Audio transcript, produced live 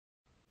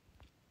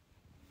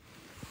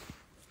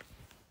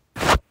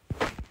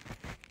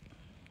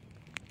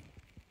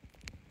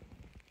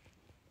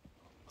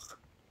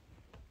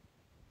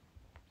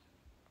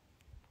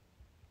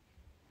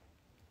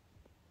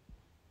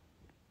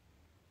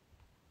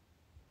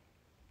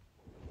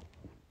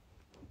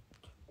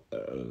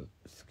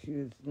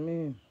Excuse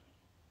me.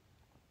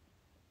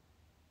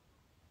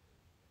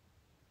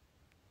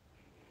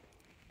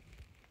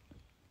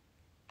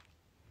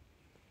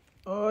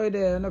 Oh,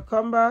 there, no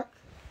come back.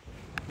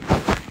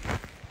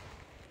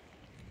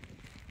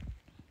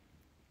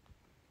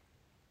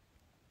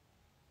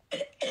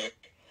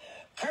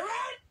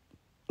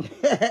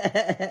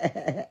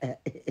 Corona!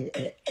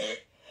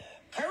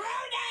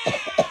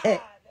 The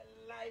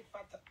life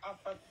of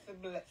a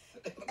celebrity.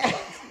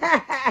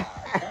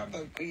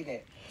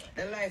 Queenie.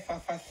 The life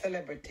of a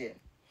celebrity.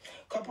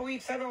 Couple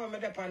weeks ago,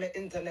 when I up on the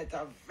internet,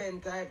 I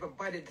vent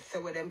everybody to say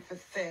what them for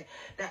say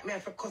that me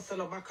have to cuss on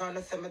the back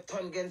and say my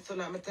tongue again, so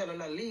now I'm telling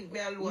them leave me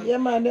alone. Yeah,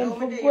 man, them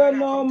for go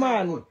now,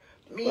 man.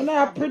 When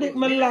I predict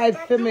my life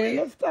for me,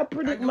 let's stop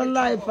predict my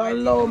life and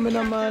allow me,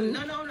 no, man.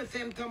 No, the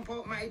same thump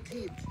out my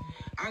teeth.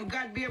 And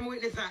God be my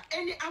witness,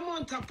 any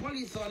amount of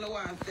police on the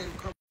one send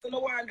come. So no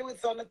one do it,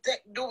 so no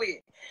tech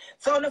Dewey.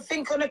 So no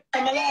think on the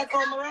time, I like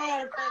how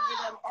my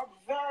president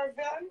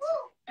observant.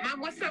 Man,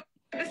 what's up?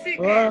 The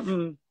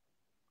secret.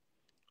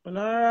 All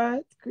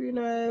right,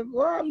 Queenie,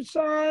 warm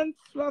chance,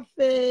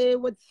 Fluffy,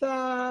 what's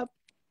up?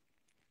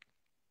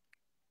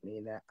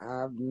 Me not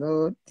have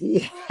no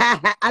tea.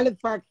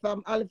 Halifax,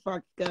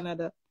 Halifax,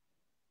 Canada.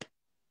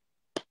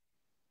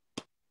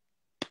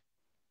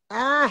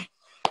 Ah,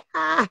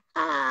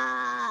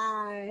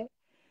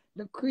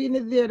 the Queen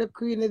is here, the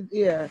Queen is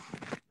here.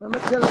 I'm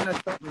telling you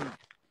something.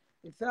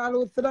 It's all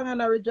who sit down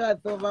and rejoice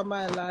over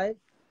my life.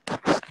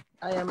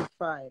 I am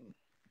fine.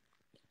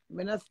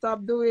 I'm not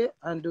stop doing it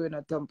and doing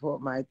a thump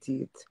out my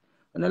teeth.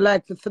 And I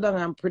like to sit down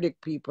and predict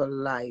people's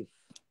life.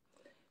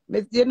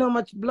 You know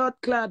much blood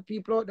clot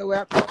people out there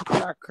where I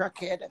come a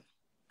crackhead.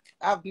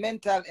 I have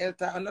mental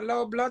health and a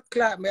low blood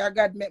clot. May I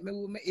God make me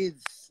who me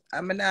is.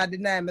 I'm not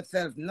deny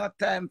myself. No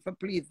time for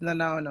please,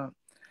 no.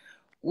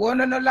 One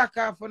no lock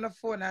off on the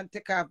phone and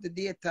take off the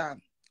data.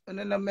 You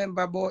no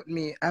remember about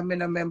me. I mean,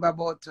 no remember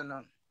about you.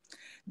 No.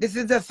 This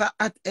is just a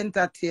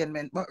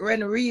entertainment. But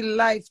when real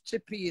life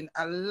chip in,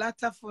 a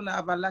lot of fun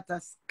have a lot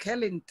of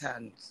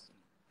skeletons.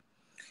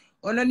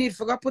 You no need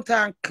to go put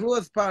on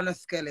clothes on a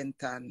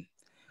skeleton.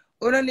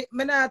 Me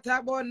not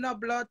talk about no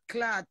blood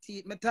clot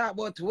teeth. Me talk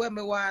about what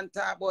me want to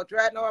talk about.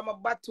 Right now I'm a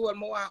battle. I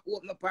want to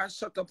open up and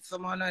shut up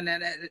someone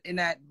in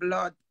that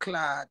blood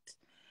clot.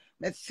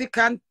 Me sick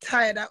and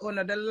tired of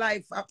the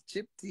life of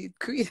chip teeth.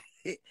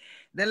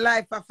 The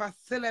life of a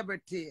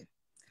celebrity.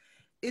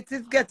 It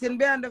is getting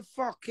beyond the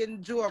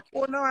fucking joke.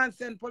 Oh no, and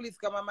send police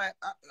come on my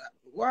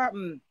what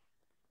happened?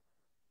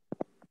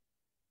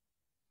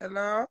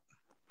 Hello?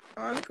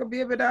 Oh, look a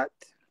baby that.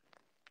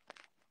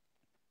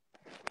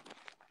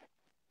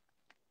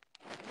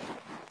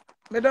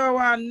 I don't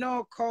want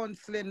no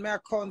counseling. I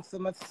counsel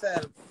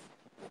myself.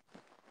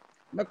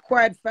 I'm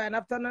quite fine.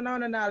 After now,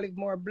 I live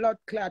more blood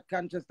clot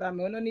conscious than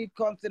me. I don't need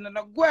counseling.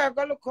 I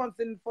go look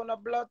counseling for no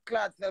blood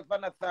clot self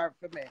and a sorry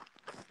for me.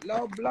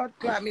 No blood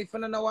clot me if I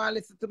don't want to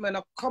listen to me.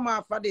 I come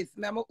off of this.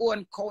 I'm my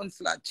own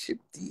counselor, chip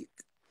teeth.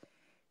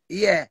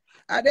 Yeah.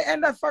 At the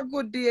end of a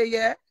good day,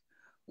 yeah.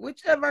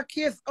 Whichever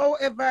case,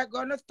 however, I'm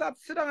going to stop,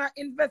 sit down and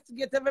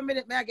investigate every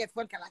minute. May I get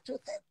phone call? I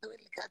just said, do it.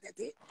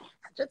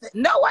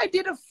 No, I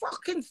didn't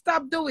fucking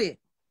stop doing it.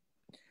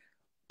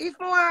 If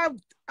I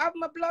have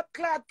my blood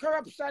clot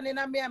corruption in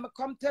me, I'm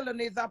come telling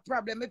you it's a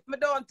problem. If I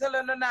don't tell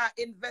you, not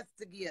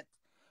investigate.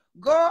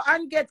 Go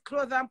and get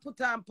clothes and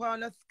put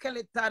on a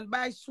skeleton,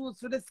 buy shoes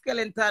for the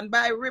skeleton,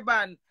 buy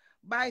ribbon,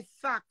 buy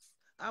socks,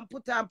 and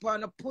put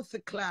on a pussy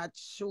clot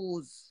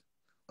shoes.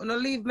 You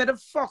leave me the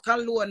fuck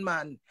alone,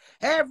 man.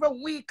 Every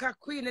week a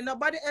Queenie,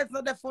 nobody else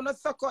know the phone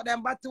suck out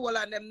them butthole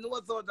and them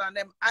nose hole and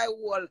them eye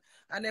hole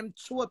and them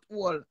throat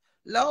hole.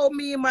 Allow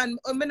me, man.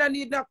 I don't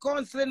need no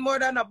counseling more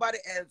than nobody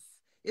else.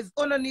 It's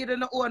only needing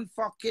no own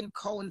fucking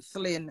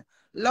counseling.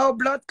 Low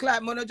blood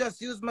clot, man,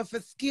 just use me for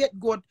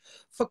scapegoat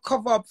for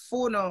cover up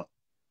phone. I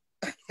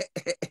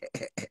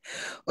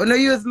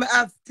use me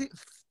as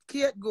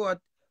scapegoat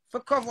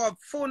for cover up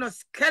phone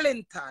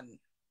skeleton.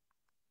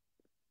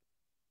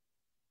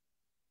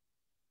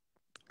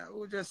 I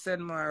will just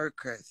send my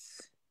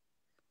request.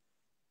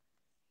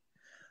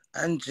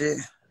 Angie.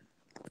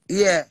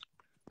 Yeah.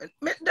 It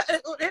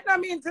don't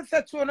mean to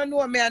say you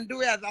know me and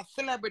do it as a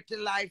celebrity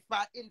life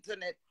for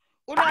internet.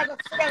 You know the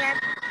spelling.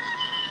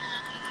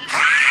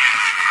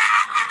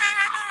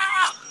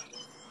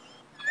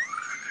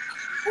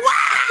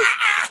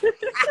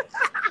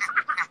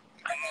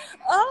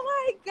 Oh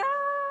my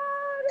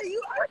God!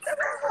 You are so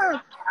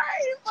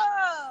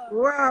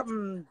What?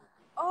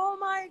 Oh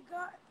my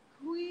God,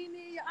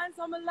 Queenie, you're on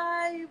some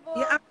live.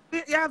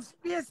 You have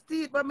space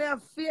teeth, but me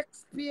have fake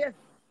space.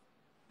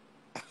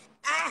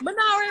 I'm not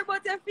worried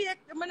about your fake.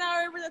 I'm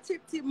not worried about your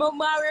chip tip. I'm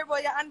worried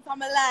about your answer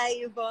my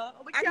live.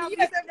 We can't be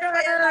live.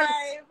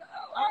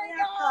 Oh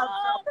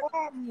my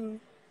God.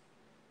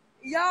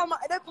 Yeah,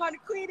 they're on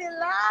Queenie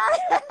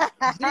live.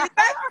 Jesus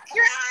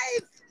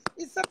Christ.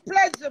 It's a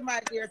pleasure,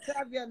 my dear, to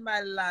have you in my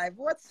life.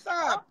 What's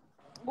up?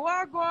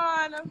 What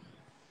going?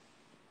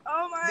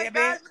 Oh my God,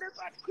 they're on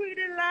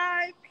Queenie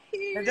live.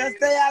 Just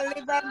say I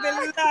live and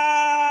believe.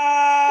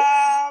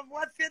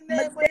 What's your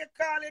name? Where you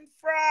calling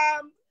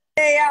from?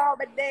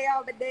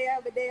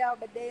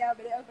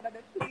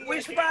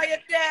 Wish by your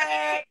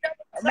dad.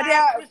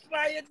 Wish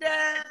by your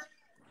dad.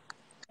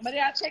 But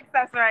yeah, check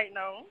that right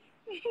now.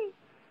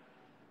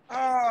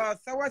 Oh,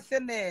 so what's your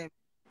name?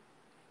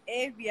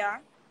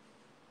 Avia.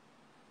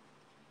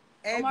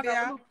 Avia. Oh my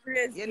God, look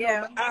crazy. You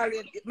know,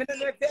 me don't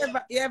know if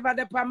you ever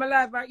the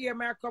Pamela ever hear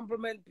me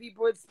compliment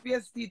people with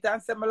space teeth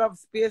and say I love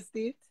space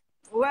teeth.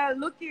 Well,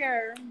 look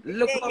here.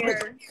 Look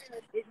there.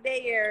 It's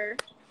there.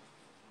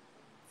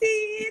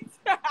 Teeth.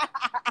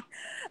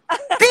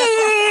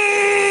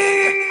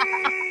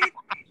 Teeth.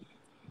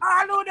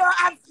 All who don't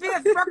have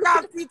space broke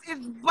out teeth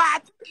is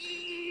bad.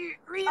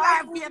 Real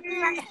life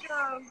teeth.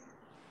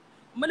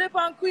 My lip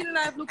on Queen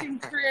life looking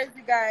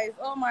crazy, guys.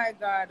 Oh my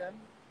God.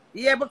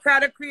 Yeah,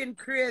 because the Queen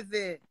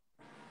crazy.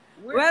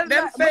 Well,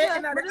 them say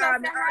in the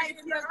army. Are you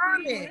in the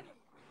army?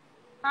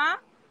 Huh?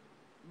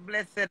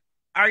 Blessed.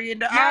 Are you in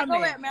the army?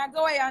 May I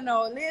go away? I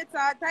know.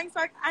 Later. Thanks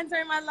for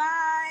answering my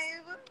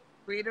live.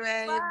 Free the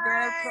way,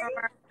 girl,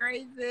 power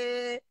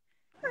crazy.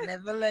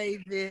 Never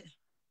lazy.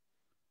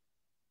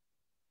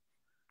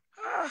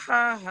 Ha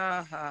ha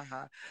ha ha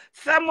ha.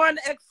 Someone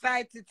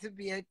excited to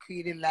be a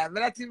queen in life.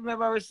 But I don't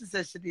remember what she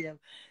said she did.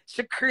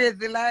 She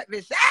crazy like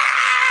this.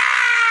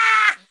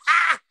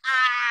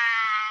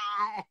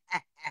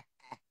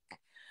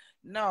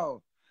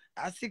 No.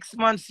 At 6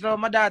 months now,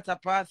 my daughter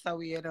passed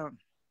away, you know.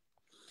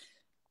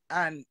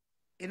 And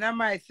in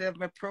myself,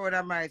 I'm proud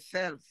of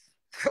myself.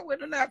 So when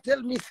you not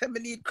tell me I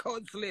need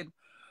counseling,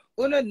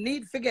 you don't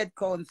need to get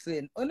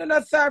counseling. You don't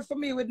not sorry for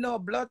me with no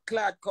blood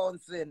clot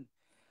counseling.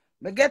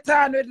 I get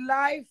on with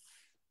life.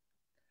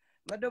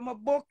 I do my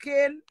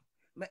booking.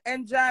 I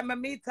enjoy my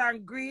meet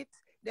and greet.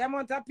 The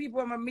amount of people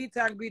I meet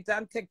and greet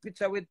and take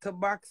picture with to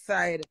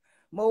backside. I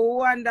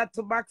wonder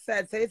to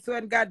backside. So it's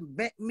when God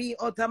met me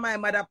out of my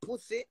mother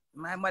pussy.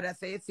 My mother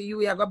says, see,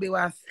 you're going to be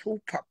one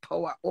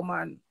superpower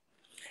woman.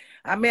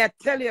 I may I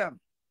tell you,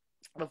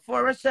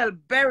 before Rochelle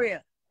bury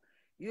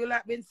you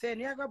like been saying,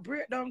 you're going to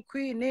break down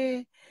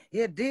Queenie.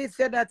 You did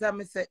say that.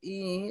 I say,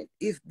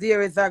 if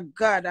there is a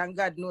God and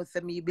God knows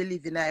me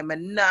believe in him,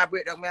 and now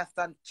break down, I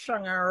stand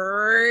strong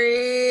and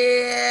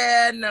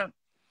rain. I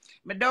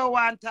don't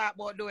want to talk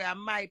about do it on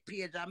my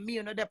page, and me,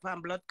 you know,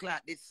 on blood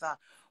clot this.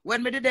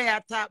 When me the day I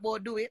talk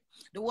about do it,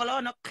 the whole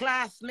on a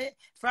class me,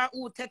 from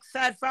who take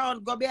side,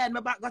 from go behind my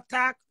back, go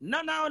talk.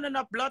 No,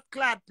 blood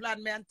clot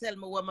plan me and tell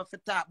me what I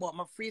talk about,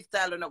 my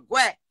freestyle on the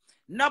way.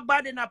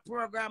 Nobody in a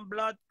program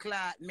blood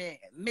clot me.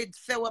 Mid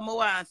say what I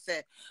want to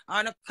say. I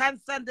want to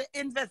constantly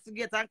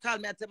investigate and call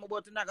me and tell me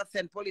about to not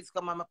send police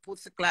come on my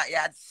pussy clot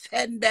yard.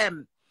 Send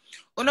them.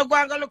 You no go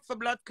and go look for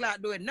blood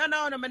clot doing. No,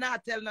 me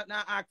not tell nothing,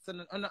 ask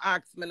me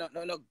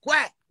nothing. No, go.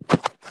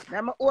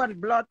 Now my own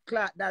blood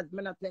clot that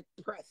me not take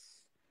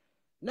press.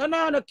 No,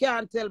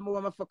 can't tell me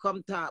what I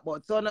come talk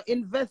about. So no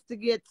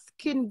investigate,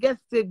 skin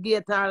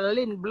investigate and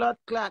Lynn blood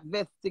clot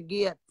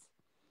investigate.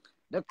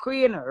 The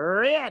Queen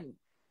rain.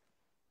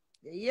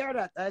 You hear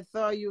that? I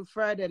saw you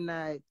Friday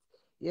night.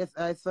 Yes,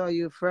 I saw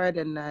you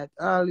Friday night.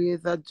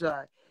 Always a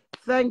joy.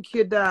 Thank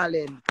you,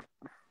 darling.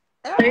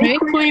 Hey,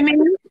 Queenie.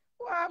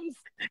 What's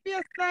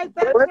up?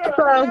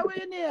 What's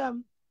your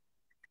name?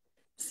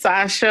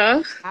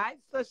 Sasha. Hi,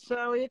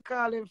 Sasha. Where you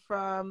calling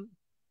from?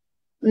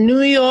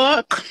 New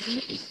York.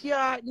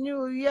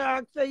 New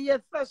York. So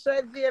yes, Sasha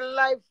is here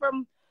live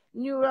from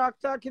New York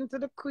talking to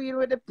the Queen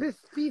with the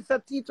piece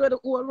of teeth where the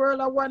whole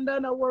world I wonder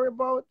and I worry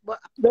about. But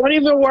don't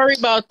even worry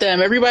about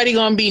them. Everybody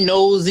gonna be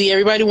nosy.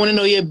 Everybody want to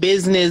know your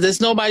business.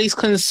 That's nobody's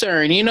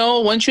concern. You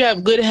know, once you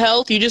have good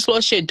health, you just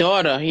lost your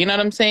daughter. You know what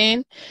I'm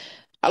saying?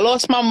 I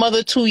lost my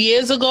mother 2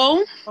 years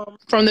ago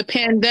from the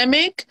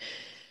pandemic.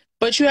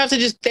 But you have to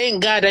just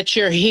thank God that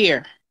you're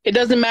here. It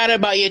doesn't matter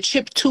about your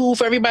chipped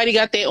tooth. Everybody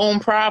got their own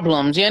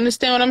problems. You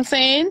understand what I'm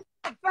saying?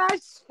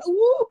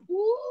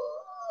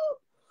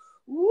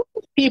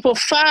 People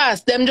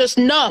fast. Them just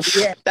enough.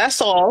 Yeah.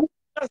 That's all.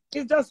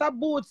 It's just a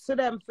boots to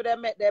them for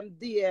them make them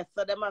dear.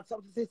 So them have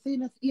something to say,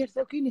 see, here's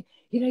so Queenie.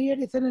 You know, hear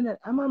this and that.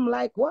 I'm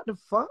like, what the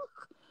fuck?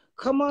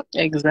 Come on.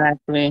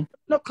 Exactly.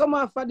 No, come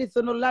on for this.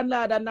 No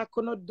landlord and knock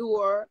on the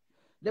door.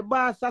 The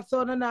boss has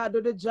son and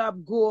do the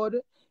job good.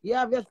 You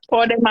have your...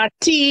 Or them are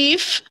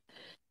thief.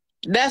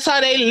 That's how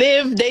they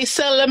live. They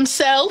sell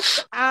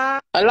themselves. A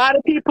lot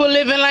of people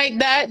living like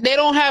that. They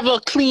don't have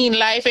a clean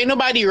life. Ain't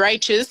nobody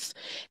righteous.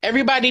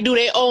 Everybody do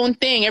their own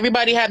thing.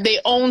 Everybody have their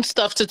own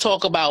stuff to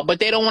talk about.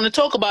 But they don't want to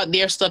talk about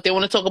their stuff. They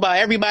want to talk about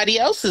everybody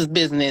else's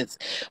business.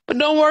 But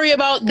don't worry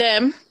about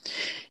them.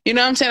 You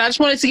know what I'm saying? I just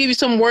wanted to give you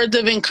some words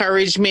of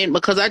encouragement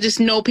because I just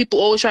know people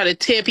always try to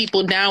tear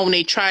people down when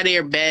they try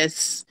their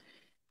best.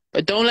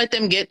 But don't let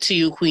them get to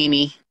you,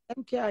 Queenie.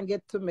 Them can't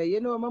get to me.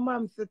 You know, my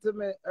mom said to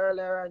me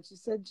earlier and she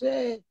said,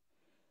 Jay,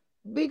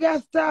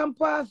 biggest time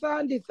pass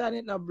on this and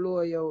it not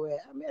blow your way.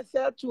 I mean, I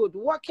say the truth.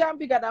 What can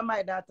bigger than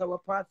my daughter was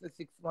passed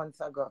 6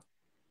 months ago?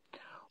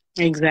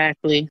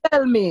 Exactly.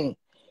 Tell me.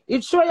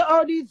 It shows you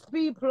how these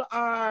people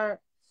are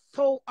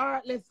so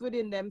heartless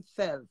within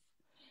themselves.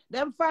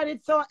 Them find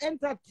it so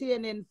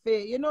entertaining.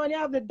 You know, when you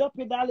have the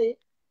dopey dolly.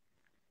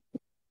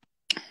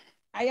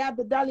 I have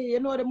the dolly, you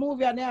know the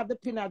movie, and I have the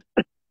pin at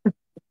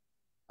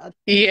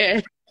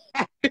Yeah.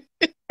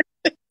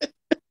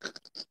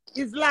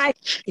 it's like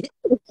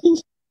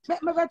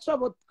make me got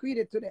trouble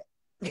Queenie today.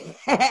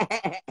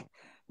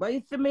 But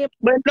you see me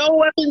But no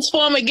weapons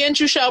formed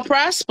against you shall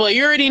prosper.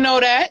 You already know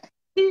that.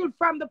 steal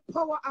from the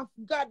power of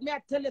God. May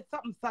I tell you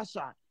something,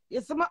 Sasha?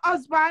 You see my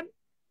husband?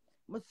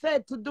 I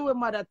said to do a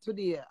mother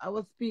today. I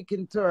was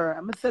speaking to her.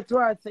 I said to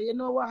her, I said, you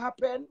know what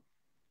happened?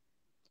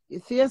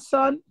 You see your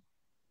son?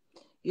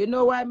 You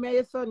know why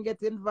my son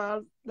get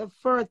involved? The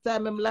first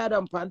time him lie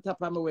down on top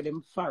of me with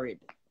him forehead.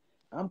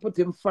 I'm put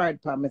him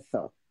forehead for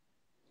myself.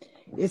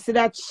 You see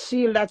that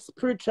shield, that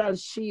spiritual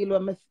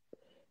shield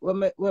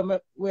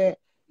where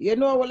you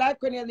know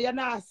like when you're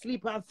not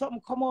asleep and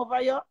something come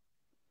over you?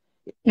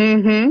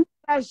 Mm-hmm.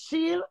 That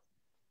shield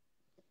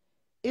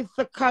is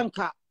to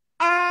conquer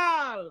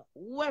all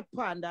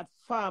weapon that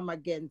form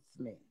against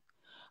me.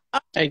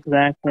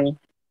 Exactly.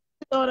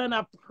 Down and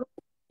a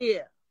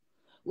prayer.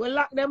 We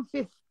lock them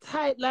fists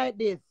tight like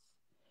this.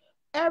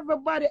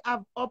 Everybody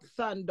have ups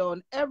and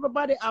downs.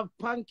 Everybody have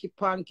punky,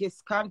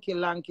 skanky,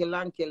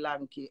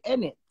 lanky,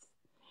 in it.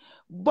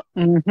 But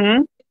Mm-hmm.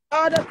 in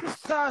order to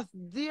source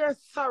their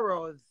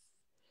sorrows,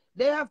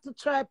 they have to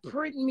try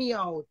print me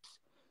out.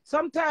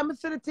 Sometimes I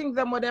see the things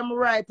them with them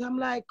right. I'm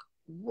like,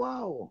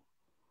 wow.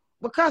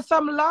 Because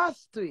I'm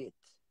lost to it.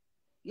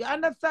 You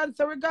understand?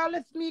 So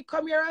regardless me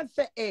come here and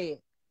say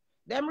A,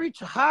 them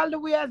reach all the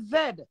way at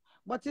Z.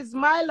 But it's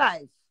my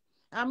life.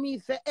 And me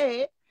say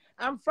A,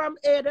 I'm from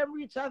A, them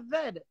reach at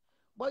Z.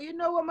 But you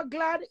know what I'm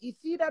glad? You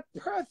see that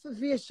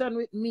perseveration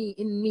with me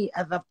in me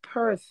as a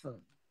person.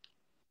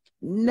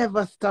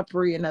 Never stop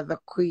reigning as a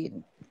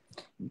queen.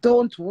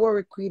 Don't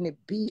worry, Queenie.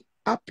 Be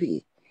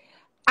happy.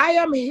 I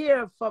am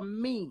here for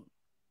me.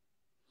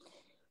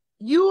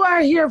 You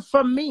are here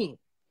for me.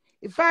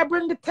 If I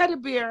bring the teddy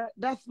bear,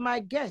 that's my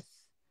guess.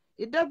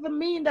 It doesn't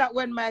mean that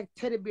when my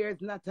teddy bear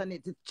is not on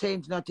it, it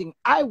change nothing.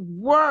 I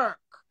work.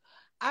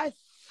 I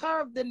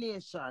serve the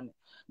nation.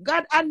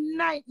 God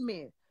anoint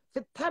me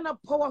to turn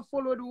up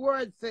powerful with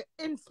words to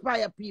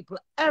inspire people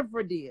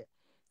every day.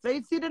 So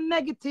you see the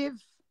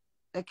negative,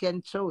 I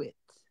can show it.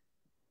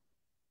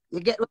 You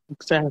get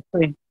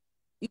Exactly.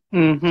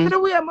 Mm-hmm. the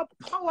way I'm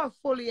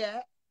powerful,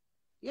 yeah.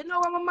 You know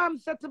what my mom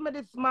said to me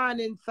this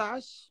morning,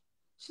 Sash?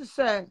 She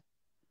said,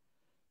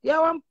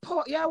 you're one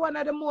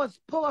of the most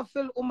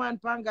powerful women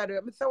on God. I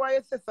said, why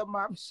you say so,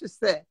 mom? She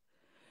said,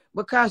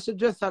 because she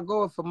just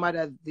go for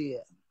Mother's Day.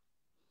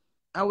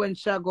 And when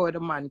she go, the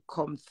man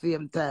come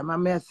same time.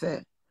 And I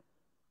say,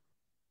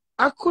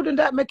 I couldn't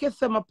that make you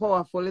say I'm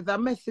powerful. It's a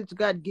message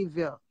God give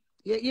you.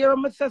 You hear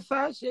me say,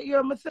 Sash? You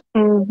hear me say?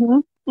 Mm-hmm.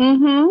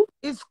 Mm-hmm.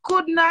 It's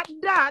could not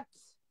that.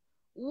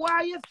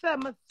 Why you say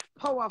I'm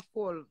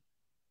powerful?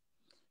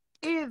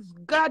 Is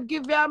God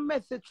give you a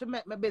message to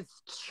make me be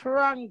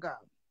stronger.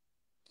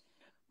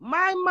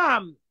 My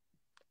mom,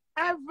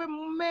 every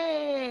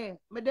May,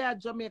 me there at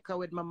Jamaica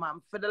with my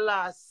mom for the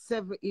last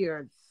 7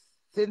 years.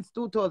 Since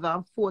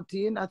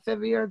 2014, that's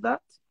 7 years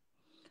that.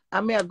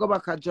 I may go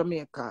back to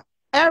Jamaica.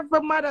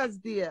 Every Mother's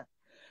Day,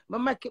 I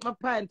make it my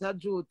pint of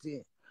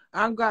duty.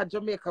 And go to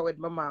Jamaica with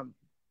my mom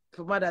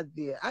for Mother's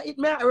Day. It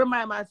may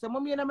remind me, I say,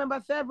 Mommy, you remember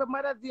say every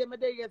Mother's Day me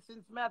there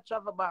since I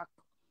travel back.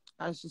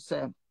 And she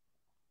said,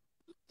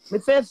 me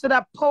say, it's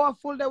that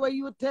powerful the way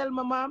you tell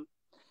my mom.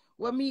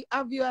 When me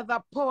have you as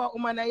a power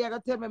woman, and you're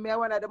going to tell me I'm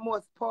one of the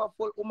most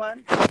powerful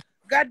women.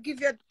 God give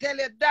you, tell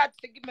you that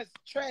to give me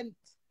strength.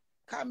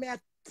 Come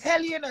here,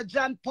 tell you,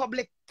 John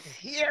Public,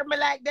 hear me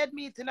like that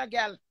meeting a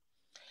girl.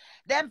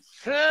 Them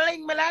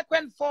fling me like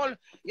when fall.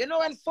 You know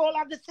when fall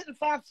have the sitting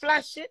for a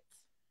flash it?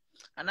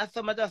 And that's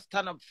how I just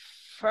stand up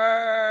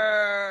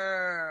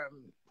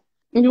firm.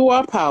 You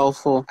are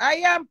powerful. I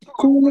am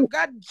powerful.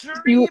 God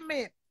dream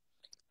me.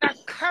 That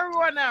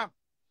corona.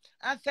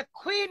 And say,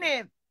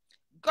 Queenie,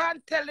 God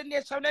tell the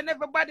nation, and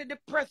everybody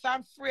depressed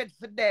and afraid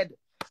for dead.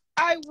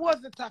 I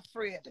wasn't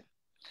afraid.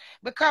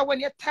 Because when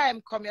your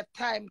time come, your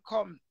time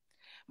come.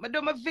 I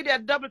do my video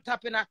double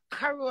tap in a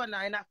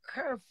corona, in a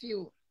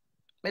curfew.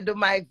 I do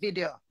my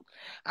video.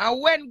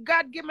 And when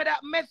God give me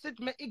that message,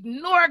 I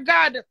ignore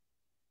God.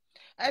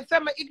 I say,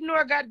 I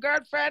ignore God,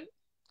 girlfriend.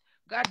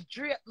 God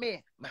drape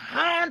me. I'm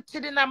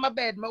haunted in my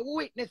bed. I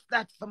witness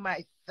that for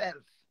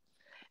myself.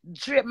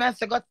 Drape me. I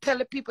say, God tell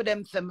the people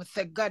themselves. I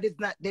say, God is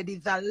not dead,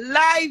 he's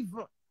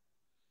alive.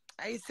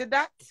 And you see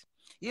that?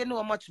 You know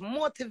how much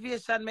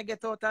motivation me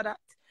get out of that?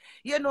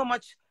 You know how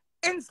much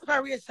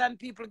inspiration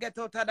people get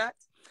out of that?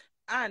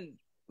 And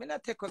me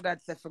not take what God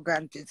said for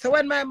granted. So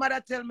when my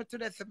mother tell me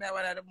today, say me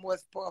one of the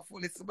most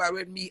powerful is woman,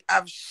 when me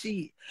have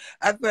she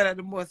as one of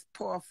the most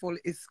powerful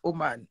is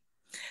woman.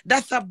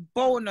 That's a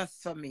bonus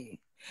for me.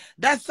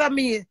 That's for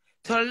me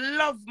to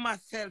love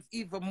myself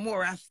even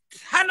more and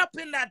stand up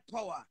in that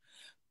power.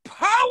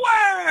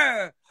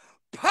 Power!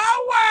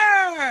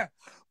 Power!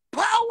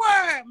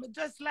 Power! Me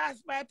just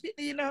lost my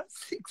pity, you know,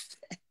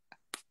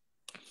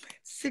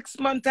 6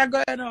 months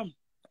ago, you know.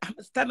 I'm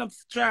stand up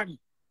strong.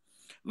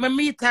 Me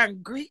meet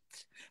and greet.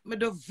 Me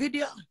do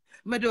video.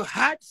 Me do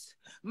hats.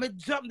 Me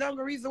jump down.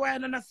 The reason why I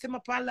don't see my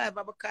pan live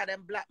because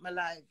them block my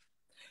life.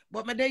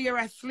 But me day you're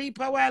asleep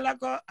a while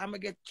ago, I'm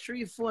going to get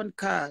 3 phone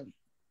calls.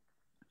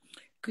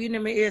 Queenie,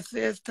 me here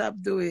say stop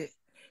do it.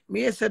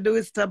 Me here say do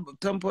it, stop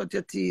thump out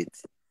your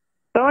teeth.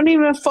 Don't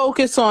even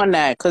focus on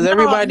that because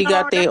everybody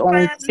got their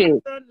own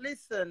shit.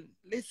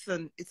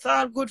 Listen. It's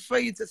all good for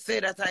you to say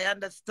that. I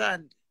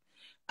understand.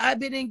 I've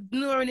been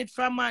ignoring it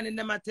from man and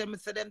them I tell me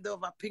say them do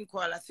over pink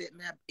wall. I say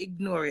me I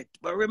ignore it.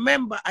 But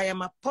remember, I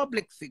am a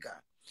public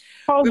figure.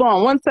 Hold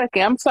on 1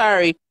 second. I'm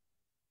sorry.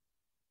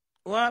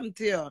 What happened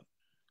to you?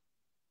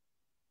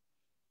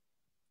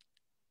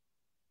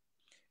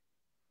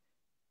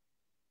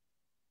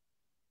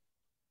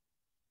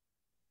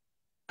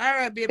 All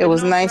right, baby. It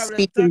was nice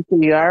speaking to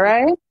you, all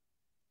right?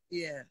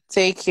 Yeah.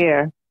 Take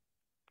care.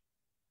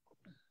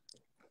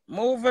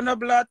 Moving a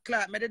blood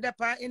clot. Me did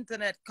on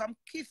internet. Come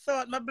kiss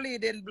out my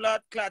bleeding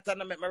blood clot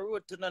and I make my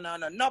road to no.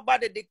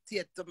 Nobody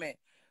dictate to me.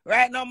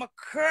 Right now, I'm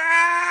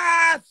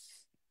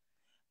cross.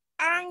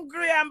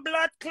 Angry and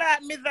blood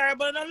clot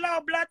miserable. No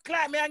love blood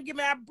clot me and give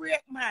me a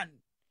break, man.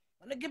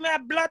 Wanna give me a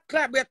blood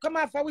clot break. Come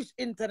off for which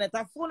internet?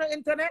 A phone or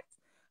internet?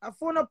 A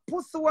phone or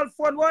pussy wall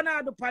phone. One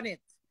I do on it.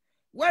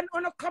 When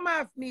you come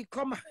off me,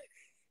 come off.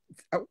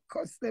 I will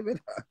cuss them it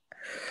out.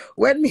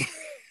 When me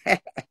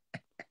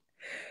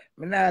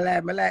me not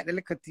like me like the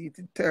little teeth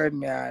to turn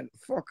me on.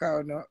 Fuck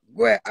out no.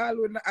 Go ahead, all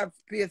who not have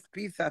space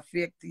piece of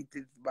fake teeth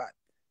is bad.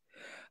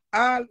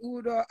 All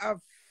who don't have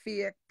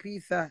fake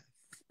piece of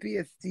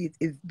space teeth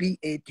is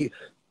BAT.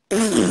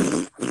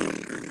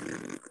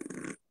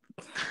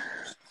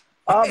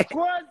 Of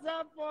course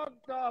I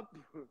fucked up.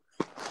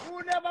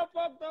 Who never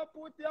fucked up,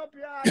 put your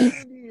hand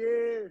in the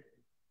air.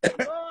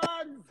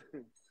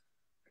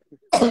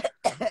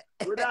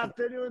 Good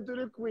afternoon to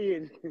the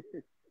Queen.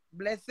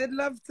 Blessed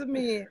love to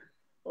me.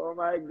 Oh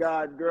my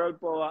God, girl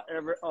power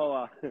every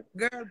hour.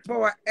 Girl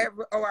power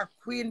every hour,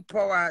 queen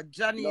power,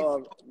 Johnny.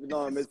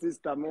 No, my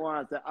sister, I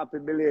want to say happy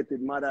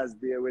belated Mother's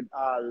Day with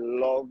all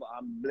love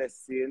and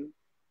blessing.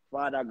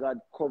 Father God,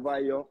 cover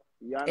you.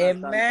 You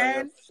understand? Amen.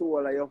 From your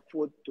soul and your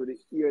foot to the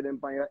ear them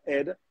on your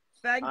head.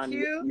 Thank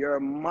you. Your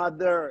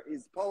mother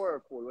is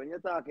powerful. When you're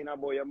talking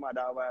about your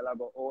mother a while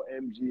ago,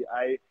 OMG,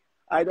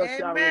 I just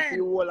can't wait for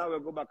you all and we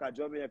go back to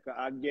Jamaica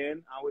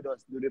again and we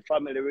just do the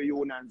family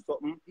reunion and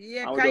something.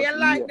 Yeah, can you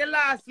like the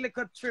last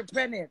little trip,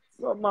 innit?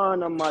 Come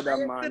on,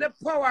 mother, man. To the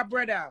power,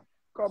 brother.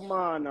 Come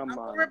on, man.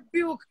 I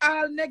rebuke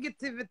all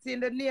negativity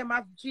in the name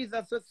of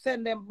Jesus to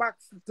send them back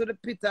to the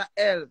pit of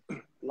hell.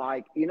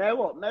 Like, you know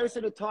what? Most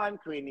of the time,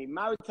 Queenie,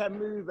 maritime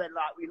movement,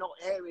 like, we're not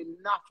hearing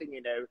nothing,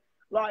 you know.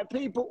 Like,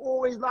 people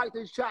always like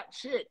to chat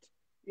shit.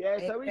 Yeah,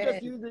 so we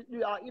just use it,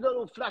 like, you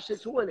don't flash the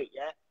toilet,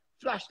 yeah?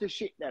 Flash the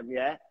shit, them,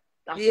 yeah?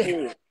 That's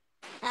all.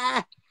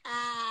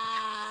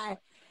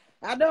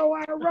 I don't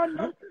want to run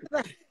them.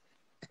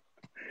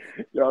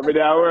 Yo, but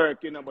I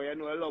work, you know, but you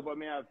know, I love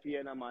me and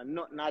fear, man.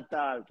 Nothing at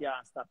all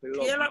can't stop the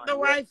love, Tell up the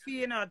wife,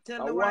 you know.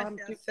 Tell the wife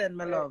to send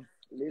me love.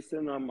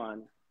 Listen,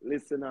 man.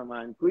 Listen,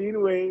 man.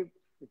 Queen Wave.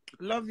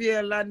 Love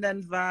you,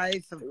 London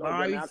Vice.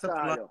 Voice of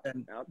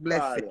London.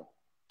 Bless you. You.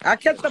 I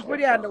catch up with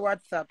you on the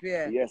WhatsApp,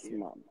 yeah. Yes,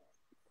 ma'am.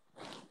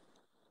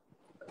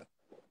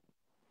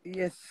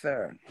 Yes,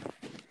 sir.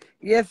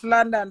 Yes,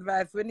 London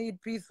Vice. We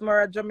need peace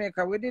more at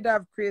Jamaica. We did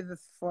have crazy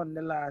fun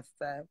the last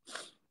time.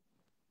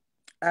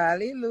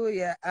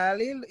 Hallelujah.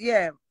 Hallelujah.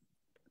 Yeah.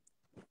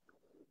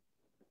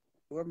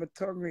 When my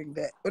tongue ring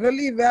there. When you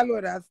leave me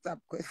alone and stop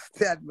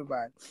questioning me,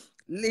 man.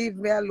 Leave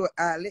me alone.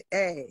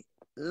 Hey,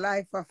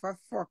 life of a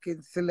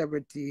fucking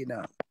celebrity, you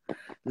know.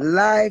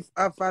 Life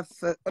of a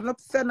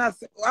send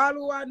us all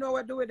who I know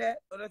what do with that.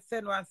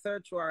 Send one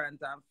search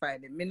warrant and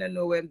find him. Me no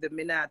know him.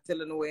 Me not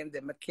telling know him.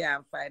 Me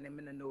can't find him.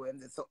 Me no know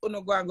him. So you no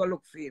go and go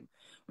look for him.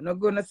 You no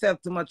go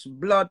yourself too much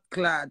blood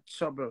clot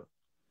trouble.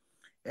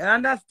 You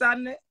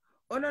understand it?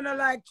 You no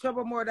like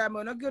trouble more than me.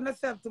 You no give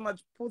yourself too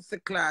much pussy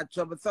clot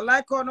trouble. So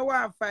like you no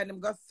want to find him,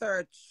 go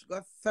search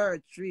for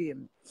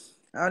him.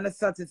 I want to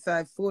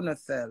satisfy for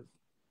yourself.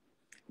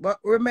 But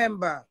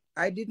remember,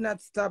 I did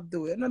not stop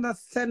doing it. No, no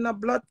send no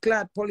blood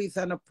clot police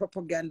and no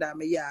propaganda in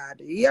my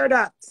yard. You hear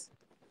that?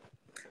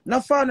 No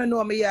found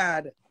no my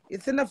yard.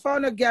 It's in the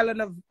found a girl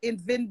and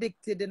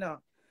vindicted, you know.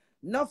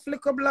 No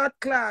flicker blood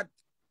clot.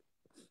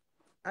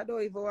 I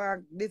don't even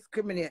want to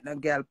discriminate no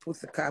girl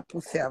pussy car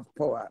pussy have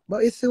power.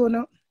 But you see,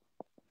 you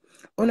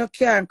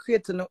can't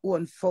create your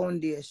own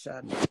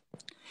foundation.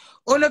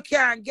 You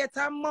can't get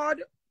a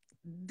mud.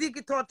 Dig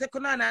it out, take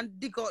on and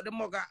dig out the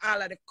mug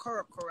all of the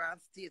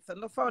correct states.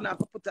 And no found out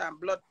to put on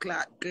blood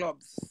clot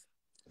gloves.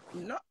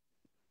 No.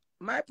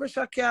 My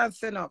pressure can't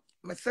send up.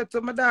 I said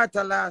to my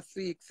daughter last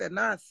week, said,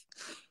 Nas,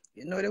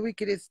 you know the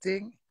wickedest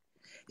thing?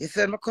 He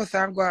said, my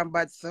cousin I'm going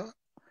bad, so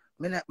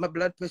my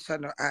blood pressure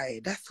no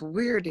high. That's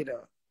weird, you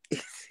know.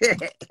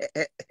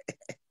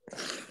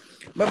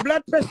 My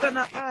blood pressure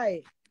no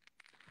high.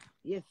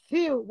 You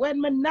see,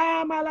 when me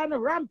normal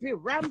and rampy,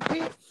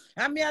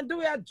 and me and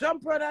do a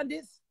jump run on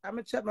this, I'm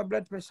going to check my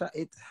blood pressure,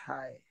 it's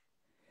high.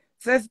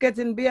 So it's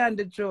getting beyond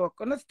the joke.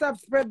 Gonna stop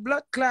spread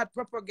blood clot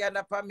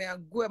propaganda for me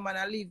and go man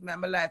and leave me in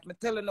my life. Me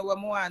telling you what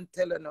I want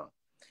telling you.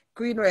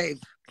 Queen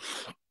Rave.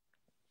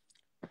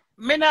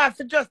 Me not have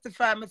to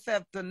justify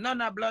myself to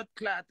none of blood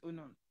clot, you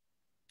know.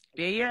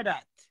 You hear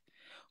that?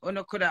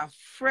 You could have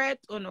fret,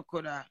 you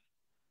could have.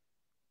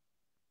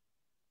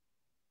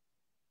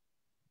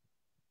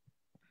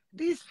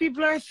 These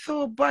people are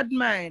so bad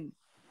mind.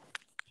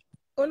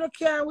 You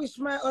can't wish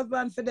my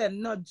husband for them,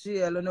 not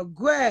jail. You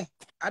go.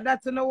 And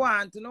that you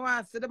want. You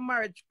want to see the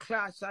marriage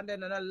clash and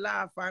then you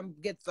laugh and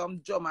get some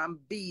drum and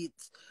beat.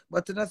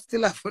 But you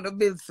still have for the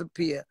bills to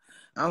pay.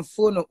 And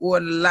for your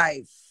own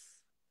life.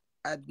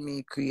 At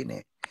me,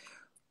 Queenie.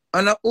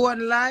 On your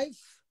own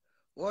life,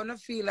 you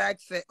feel like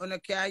say, you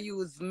can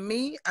use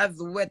me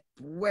as a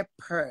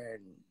weapon.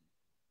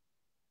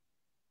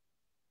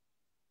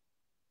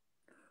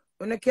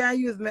 You can't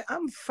use me.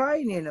 I'm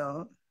fine, you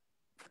know.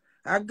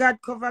 God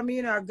cover me,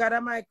 you know. God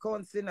are my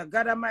counsel, you know.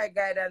 God are my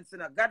guidance, you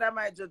know. God are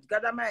my judge.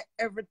 God are my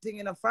everything,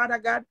 you know. Father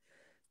God,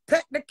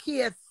 take the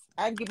case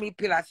and give me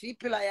pillar. See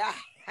pillar, yeah.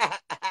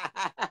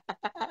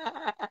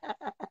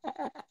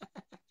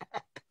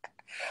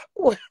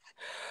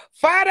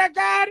 Father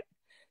God,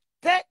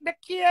 take the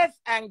case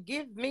and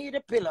give me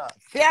the pillar.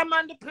 See, I'm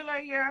on the pillar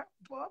here.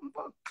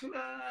 Bumper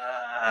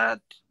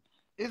clot.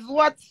 Is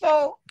what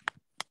so?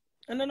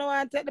 You know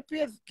I take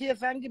the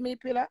case and give me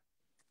pillar?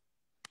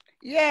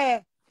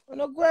 Yeah. You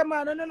know, go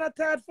man, you know not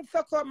tired for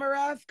suck up my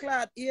ass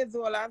clot ears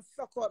all and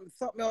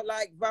suck me out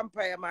like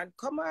vampire man.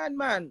 Come on,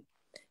 man.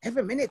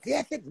 Every minute,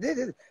 yes,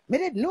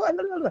 minute, no.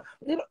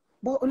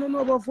 But you know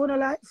about phone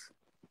life?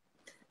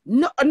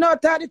 No,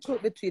 tell the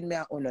truth between me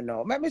and you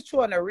know. Let me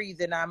show you a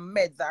reason and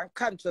meds and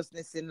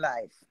consciousness in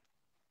life.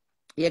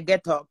 You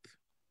get up.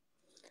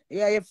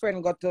 Yeah, your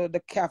friend go to the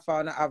cafe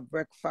and have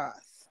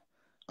breakfast.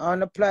 I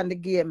want to plan the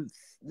games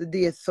the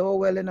day so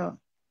well, you know.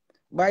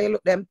 But you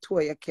look them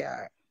tour your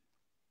car.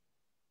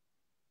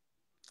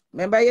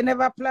 Remember, you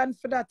never planned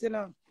for that, you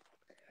know.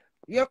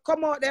 You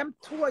come out them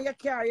tour your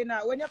car, you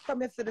know. When you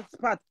come to the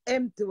spot,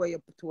 empty where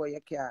you tour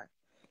your car.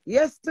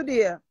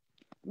 Yesterday,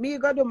 me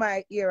go do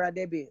my era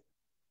debut.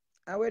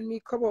 And when me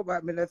come up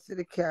at me, let's see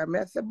the car,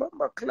 I say,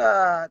 Bumper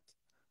clot.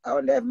 I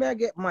wonder if me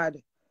get mad.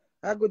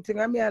 A good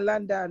thing I'm here in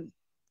London.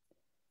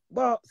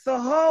 But so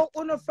how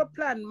you for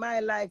plan my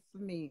life for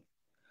me?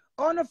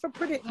 How you for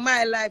predict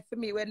my life for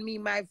me when me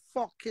my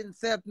fucking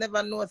self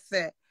never know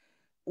say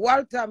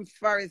Waltham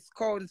Forest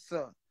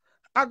Council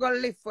I gonna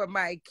live for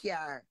my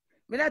car.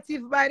 Me not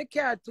even buy the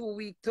car 2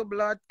 weeks to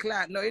blood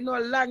clot. No, you know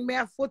long me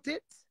I foot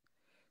it.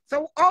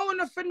 So how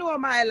you for know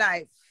my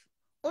life?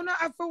 You don't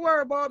have to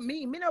worry about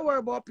me. Me not worry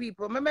about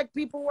people. Me make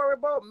people worry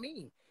about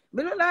me.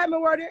 Me don't like me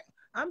worry.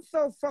 I'm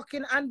so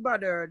fucking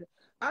unbothered.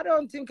 I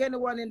don't think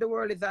anyone in the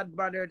world is as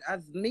bothered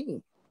as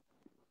me.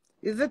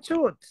 It's the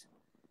truth.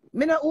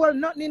 Me not hold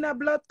nothing in a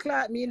blood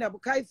clot, me, you know,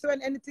 because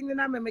when anything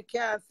in me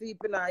can't sleep,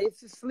 you know. I used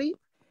to sleep,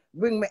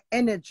 bring me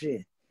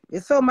energy. You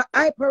saw my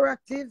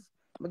hyperactive,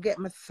 me get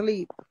my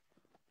sleep.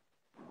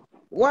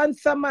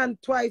 Once a man,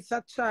 twice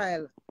a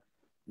child.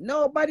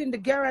 Nobody in the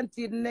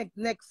guaranteed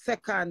next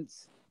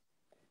seconds.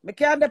 Me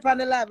can't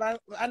depend on the live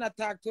and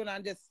attack to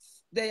and just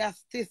they are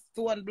still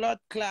one blood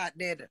clot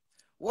dead.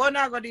 One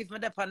I got if me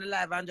depend on the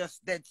live and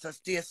just dead, so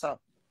stay so.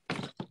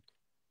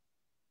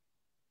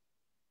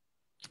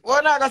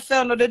 One I got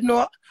say no did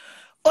know.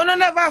 You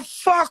never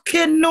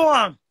fucking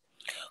know.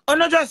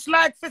 You just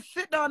like to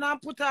sit down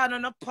and put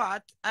on a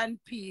pot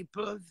and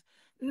people's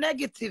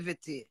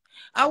negativity.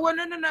 I want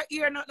to not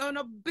hear nothing,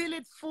 no bill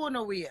it phone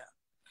away.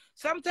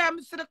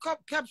 Sometimes see the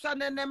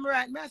caption and them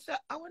right. Me I say,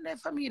 I wonder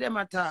if I meet them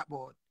I talk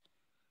about.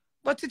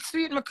 But it's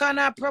sweet, me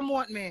cannot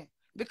promote me.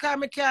 Because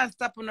me can't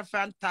stop on the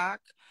front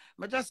talk.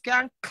 I just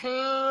can't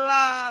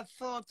class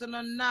out in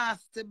a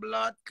nasty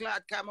blood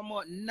clot. Because I'm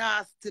more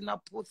nasty in a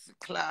pussy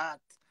clot.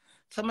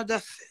 So I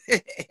just...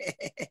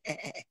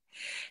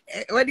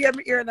 What do you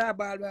hear now,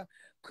 Balba?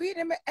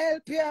 Queenie, me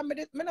help you. I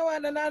don't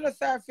want to know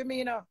sorry for me,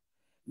 you know.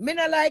 Me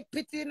not like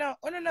pity, you know.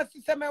 I don't know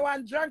if I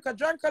want drunker.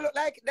 Drunker look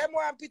like them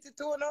want pity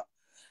too, you know.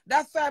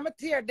 That's why I'm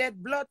tear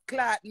that blood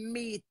clot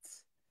meat.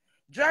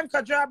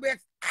 Drunker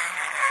drawbacks.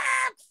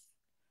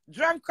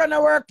 Drunk on the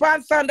work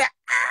on Sunday.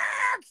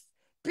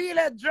 Peel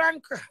a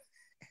drunk.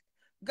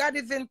 God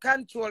is in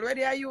control.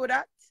 Ready are you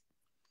that?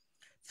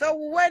 So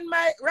when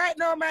right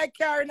now my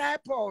car in a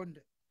pound.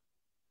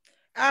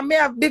 I may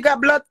have bigger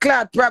blood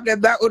clot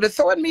problem that other.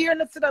 So when me hear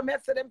nothing them, I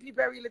say them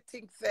people really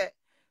think say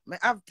me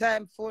have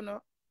time for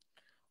no.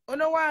 You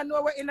know want to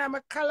know what in my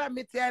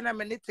calamity and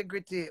my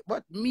nitty-gritty.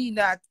 But me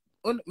not.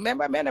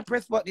 Remember me a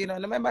press button, you know.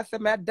 Remember say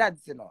me a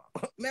dance, you know.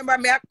 Remember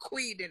me a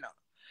queen, you know.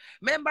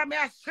 Remember me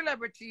a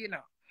celebrity, you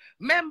know.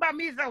 Remember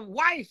me as a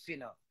wife, you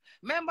know.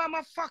 Remember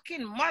my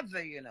fucking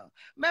mother, you know.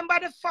 Remember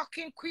the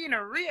fucking Queen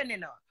of Rain, you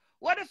know.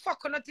 What the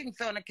fuck on the thing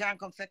so I can't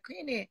come say,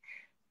 Queenie,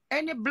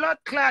 any blood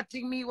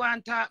clotting me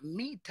want to talk,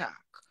 me talk.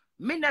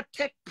 Me not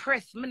take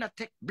press, me not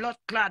take blood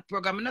clot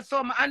program. Me not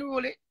saw my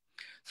unruly.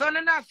 So I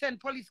not send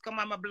police come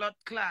on my blood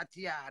clot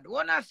yard.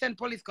 When I send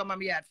police come on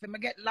my yard, so me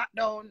get locked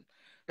down.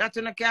 That's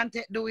when I can't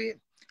take Dewey.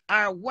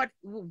 Or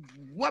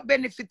what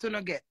benefit you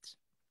no get?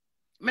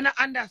 Me not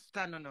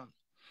understand no.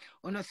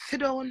 When I sit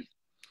down,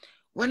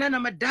 when I know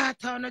my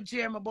daughter on a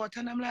dream about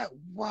and I'm like,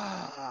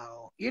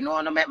 wow. You know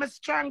what make me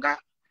stronger?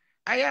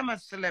 I am a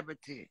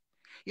celebrity.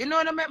 You know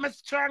what make me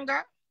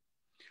stronger?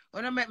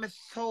 What make me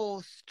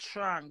so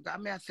strong? I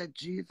mean, I said,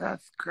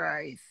 Jesus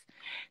Christ.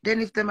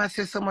 Then if them I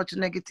say so much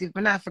negative,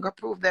 me not forgot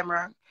prove them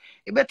wrong.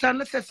 You better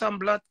not say some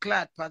blood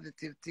clot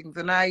positive things.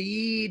 And I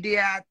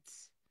idiot.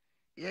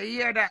 You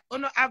hear that? You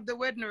don't have the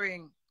wedding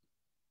ring.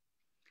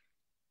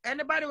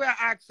 Anybody will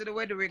ask for the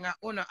wedding ring, I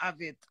don't have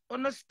it. You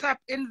don't stop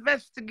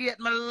investigate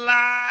my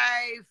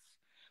life.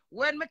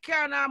 When me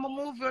can I'm a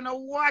movie and I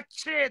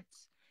watch it.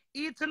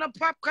 Eating a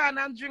popcorn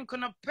and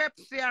drinking a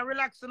Pepsi and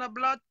relaxing a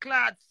blood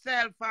clot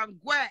self and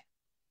go.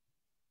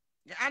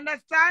 You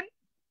understand?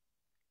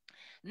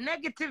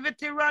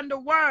 Negativity run the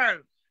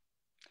world.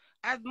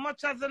 As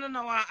much as I don't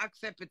want to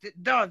accept it,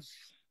 it does.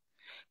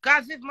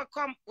 Because if me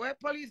come, where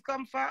police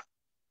come for?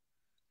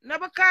 No,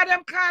 because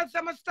them calls,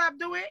 I'm stop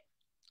doing it.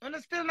 And I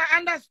still not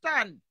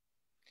understand.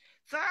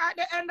 So at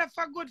the end of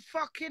a good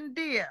fucking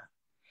day,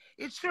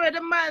 it's sure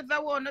the miles I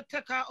want to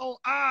take her out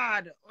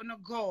hard on the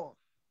go.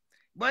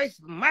 But it's,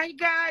 my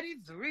God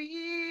is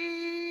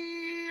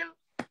real.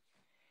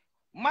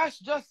 Mash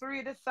just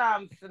read the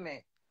Psalms to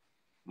me.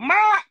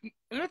 Let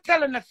me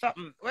tell you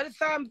something. What the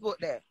Psalms book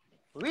there?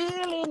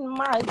 Real in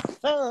my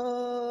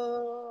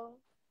soul.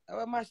 I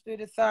will Mash do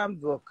the Psalms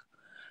book.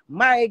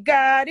 My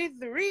God is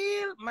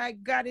real. My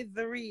God is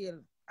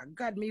real. I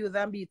got me use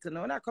and beat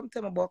now. When I come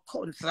tell me about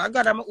counselor, I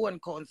got my own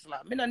counselor.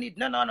 Me no need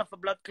none of a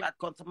blood clot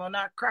counselor. I'm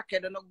not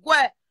crackhead and no go.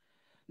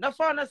 No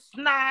for no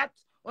snot,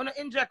 or no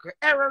inject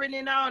heroin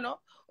in no,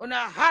 or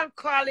no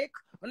alcoholic,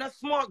 or no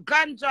smoke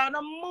ganja, or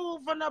no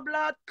move on a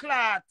blood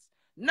clot.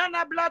 None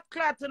of blood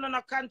clot and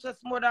no conscious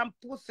more than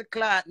pussy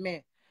clot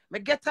me. Me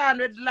get on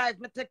with life,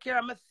 me take care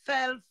of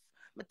myself.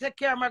 I take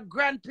care of my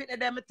grandpit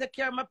them. I take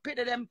care of my pit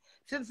of them.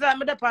 Since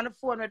I'm up on the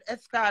phone with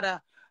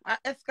Escada.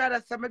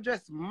 Escada said, I'm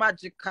just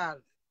magical.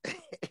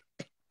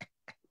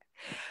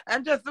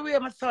 And just the way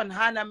my son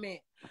Hannah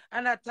me.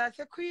 And I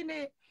said,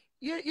 Queenie,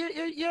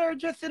 you're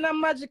dressing a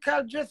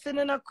magical dressing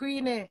in a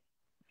Queenie.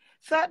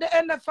 So at the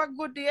end of a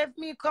good day, if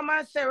me come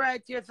and say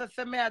right here, so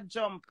say me a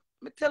jump.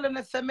 Me telling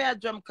you, say me a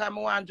jump, come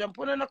on jump.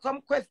 When you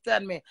come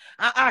question me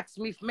and ask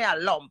me if me a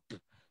lump.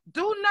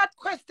 Do not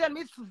question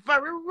me. It's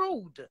very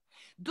rude.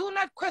 Do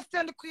not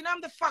question the queen. I'm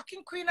the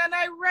fucking queen and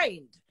I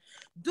reigned.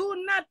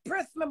 Do not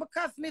press me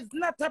because me is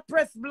not a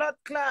press blood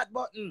clot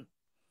button.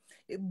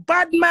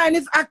 Bad mind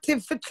is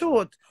active for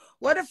truth.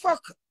 What the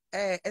fuck?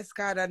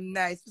 Escada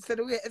nice. You said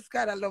the way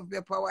Escada love me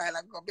for a while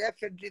ago.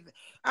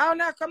 I don't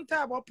know come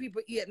talk about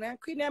people eat me.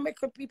 Queen, I make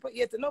people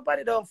eat.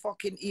 Nobody don't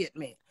fucking eat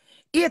me.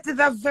 Eat is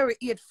a very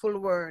hateful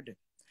word.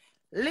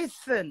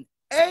 Listen,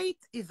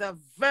 hate is a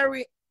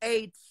very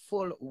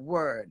hateful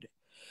word.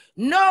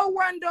 No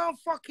one don't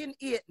fucking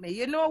hate me.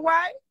 You know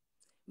why?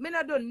 Me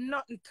not do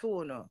nothing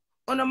to no.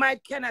 Uno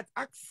might cannot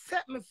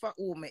accept me for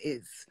who me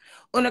is.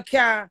 Uno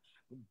can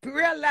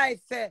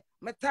realize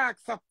my talk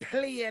so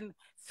plain,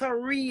 so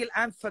real,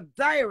 and so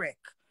direct.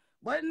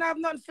 But it have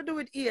nothing to do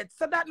with hate.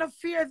 So that no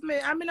fears me.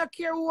 I mean, I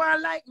care who I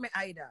like me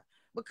either.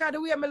 Because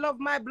the way I love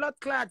my blood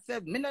clot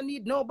says, me no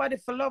need nobody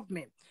to love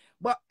me.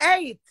 But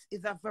hate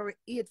is a very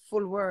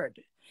hateful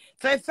word.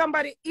 So if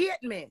somebody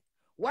hate me,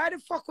 why the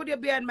fuck would you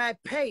be on my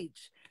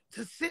page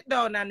to sit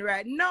down and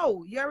write?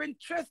 No, you're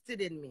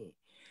interested in me.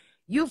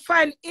 You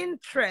find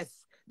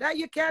interest that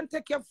you can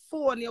take your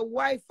phone, your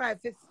Wi-Fi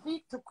to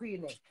speak to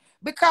Queenie.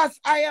 Because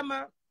I am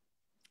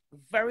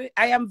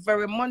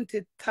very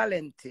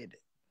multi-talented.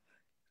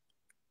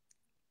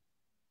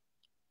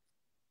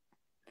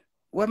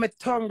 When my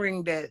tongue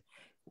ring there,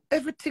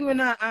 everything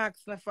when I ask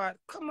my father,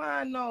 come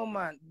on now,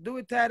 man, do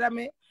it tired of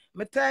me.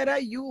 Me tired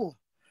of you.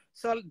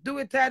 So do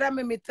it tired of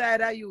me, me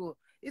tired of you.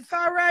 It's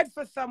all right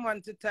for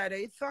someone to tired of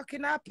it. It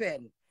fucking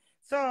happen.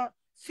 So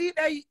see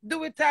that you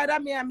do it tired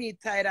of me and me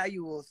tired of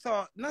you.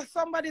 So now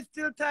somebody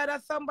still tired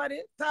of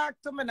somebody, talk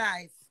to me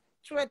nice.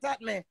 Throw it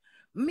at me.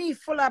 Me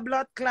full of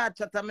blood clot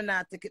chat and me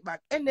not take it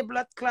back. Any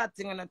blood clot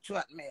thing gonna throw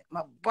at me.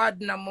 My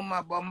bad na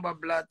mama bomba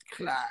blood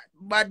clot.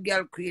 Bad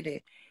girl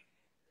Queenie.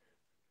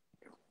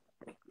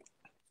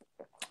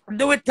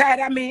 Do it tired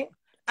of me.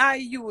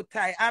 And you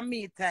tired. And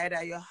me tired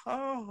of you.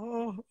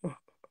 Oh.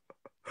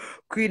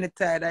 Queenie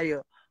tired of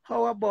you.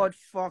 How about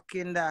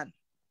fucking that?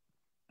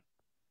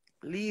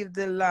 Leave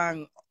the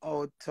long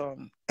out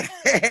tongue.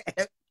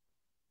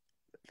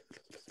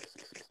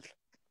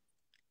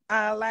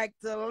 I like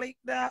to lick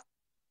that.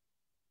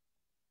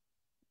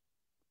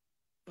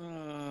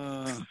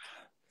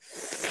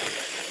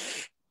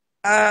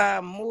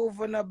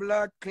 Moving a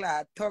blood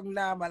clot. Tongue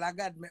normal. I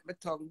got to make my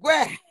tongue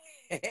go.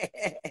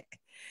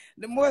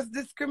 The most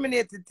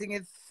discriminated thing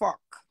is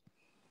fuck.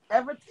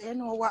 Everything, you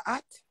know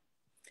what?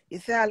 You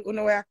say, I'll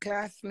know where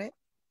classmate.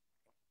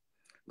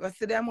 But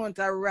see the amount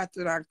of rat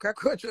and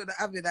cockroach would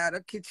have it out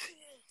of the kitchen.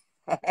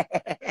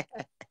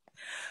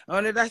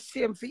 Only that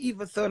shame for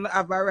evil son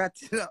have a rat,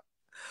 you know.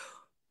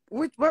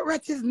 What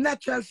rat is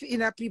natural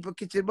in a people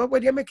kitchen, but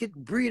when you make it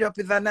breed up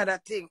is another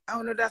thing. I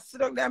don't know that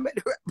sit down there and make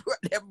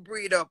them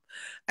breed up.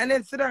 And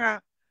then sit down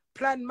and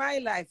plan my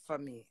life for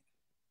me.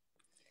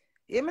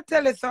 Let me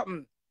tell you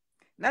something.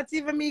 Not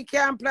even me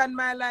can plan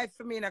my life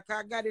for me,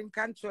 because God in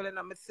control, and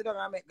I'm sit down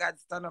and make God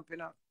stand up,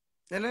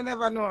 You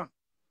never know.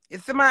 You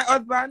see my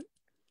husband,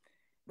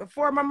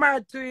 before I'm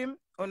married to him,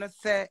 I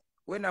say,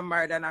 when I'm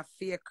married and a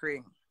fake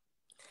ring.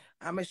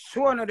 I'm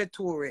showing her the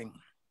 2 ring.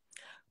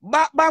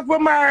 Back we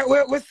married,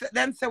 we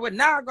then say we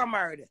now go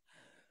married.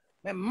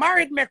 Me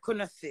married me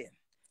couldn't see.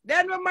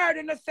 Then we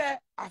married and say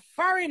a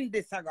foreign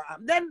this I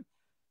got. Then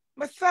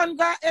my son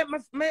got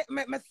my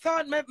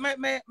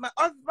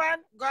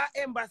husband got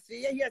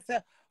embassy. He say,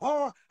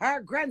 oh,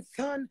 our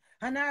grandson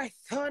and our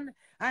son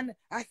and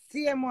I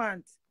see him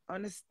once.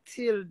 And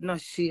still no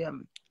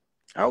shame.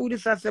 I would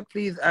just say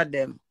please add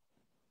them.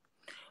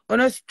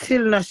 And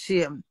still no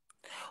shame.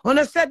 When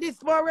I said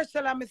this more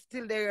Rachel, I'm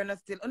still there and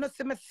still. When I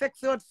see me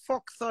sexy old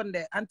fuck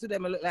Sunday, and today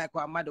I look like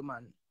one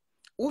madman.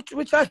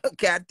 Which I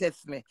can't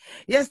test me.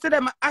 Yesterday,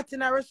 I at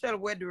in a Rachel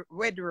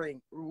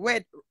wedding.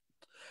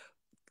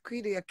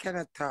 Queenie, I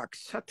cannot talk.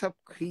 Shut up,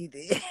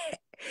 Queenie.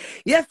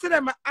 Yesterday,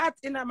 I at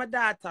in my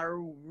daughter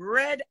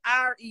red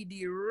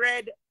R-E-D,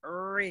 red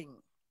ring.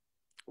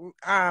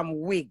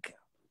 Wig.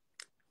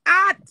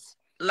 At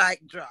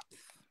like drops.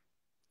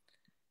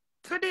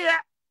 Today,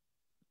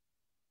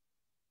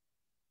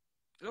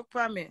 look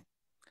for me.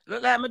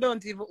 Look like I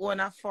don't even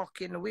own a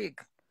fucking wig.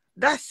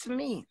 That's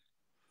me.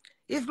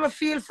 If I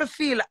feel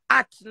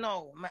hot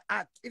now, my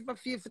hot. If I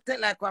feel take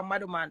like one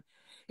madman.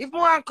 If I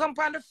want to come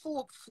on the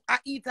food, I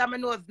eat and my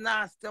nose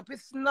nasty up.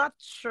 It's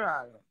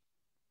natural.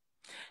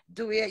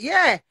 Dewey,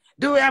 yeah.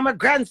 Dewey, I'm a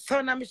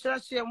grandson. I'm sure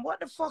shame. What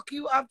the fuck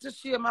you have to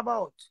shame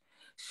about?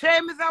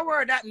 Shame is a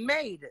word that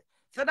made.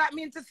 So that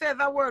means to say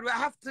the word we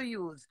have to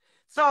use.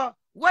 So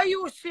what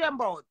you shame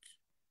about?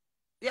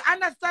 You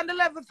understand the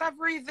levels of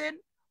reason?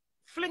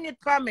 Fling it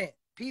for me.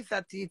 Piece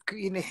of teeth,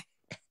 Queenie.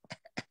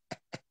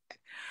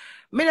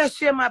 Me not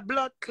share my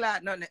blood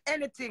clot,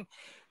 nothing.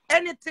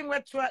 Anything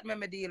what throat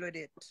me deal with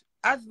it.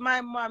 As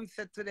my mom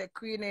said to the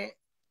Queenie,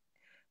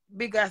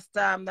 bigger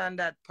storm than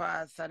that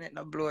pass and it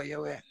not blow you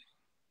away.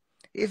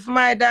 If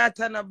my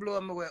daughter not blow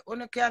me away,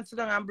 you can't sit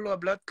down and blow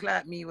blood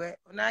clot me away.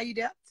 You know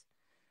idiot?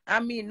 I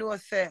mean no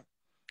say.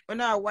 You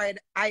know wide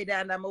hide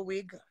under my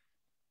wig.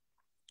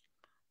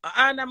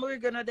 Under my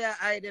wig you know there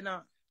hide,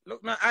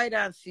 Look no hide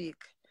and seek.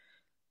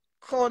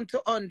 Count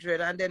to 100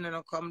 and then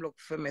you come look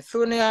for me.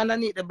 Soon you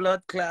underneath the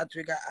blood clot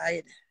we got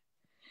hide.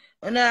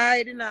 When I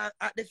hide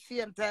at the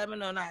same time,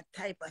 not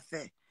type I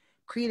say,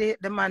 Queenie,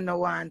 the man no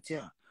want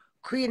you.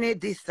 Queenie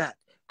this that.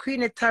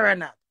 Queenie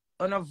Taranat.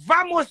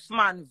 Vamos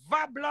man,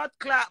 blood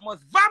clot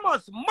must.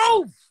 Vamos,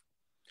 move!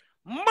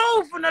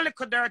 Move on a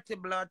little dirty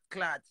blood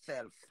clot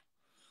self.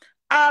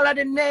 All of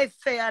the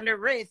naysayer and the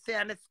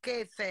raysayer and the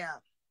skatesayer.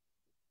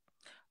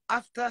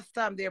 After a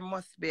storm, there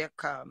must be a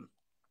calm.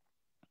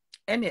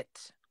 In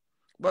it.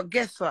 But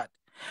guess what?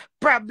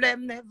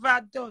 Problem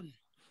never done.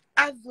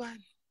 As one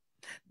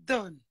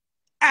done.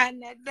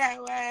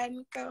 Another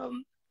one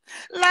come.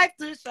 Life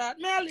too short.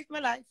 May I live my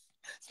life?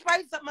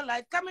 Spice up my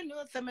life. Come and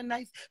know something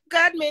nice.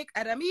 God make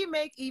Adam. He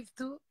make Eve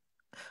too.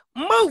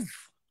 Move.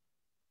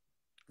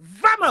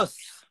 Vamos.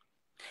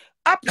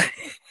 Up.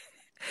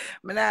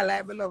 Man, I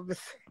like my love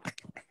this.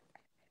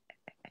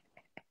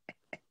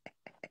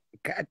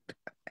 God.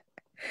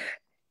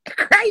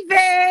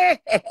 Crazy.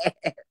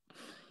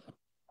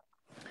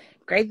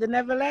 Crazy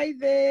never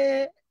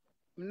lazy.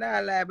 Nah,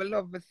 I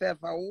love myself.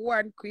 I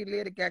one queen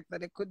lady character.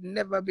 There could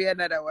never be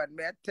another one.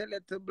 May I tell you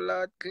to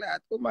blood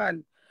clot. Come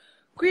on.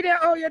 Queen,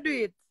 how you do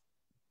it?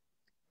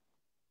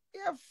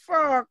 Yeah,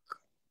 fuck.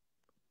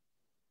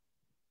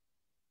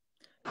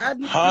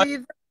 Hi.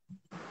 Please.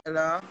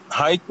 Hello.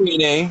 Hi,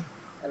 Queenie.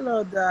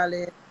 Hello,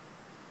 darling.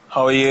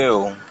 How are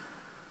you?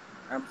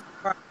 I'm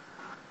fine.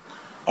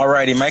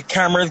 Alrighty, my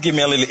cameras give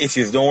me a little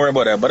issues. Don't worry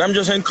about that. But I'm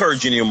just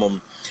encouraging you,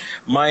 Mom.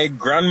 My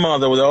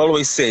grandmother would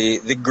always say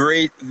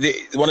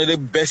one of the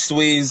best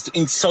ways to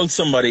insult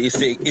somebody is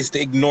to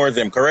ignore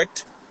them,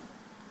 correct?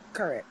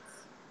 Correct.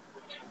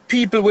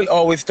 People will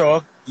always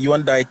talk. You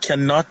and I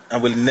cannot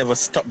and will never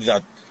stop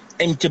that.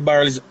 Empty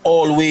barrels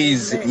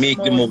always make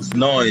the most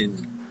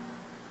noise.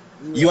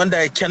 Yeah. You and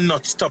I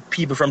cannot stop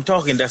people from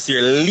talking. That's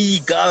your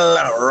legal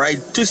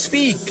right to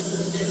speak.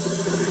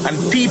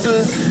 And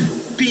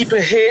people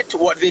hate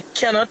what they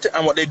cannot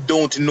and what they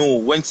don't know.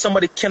 When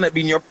somebody cannot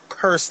be in your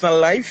personal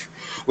life,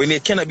 when they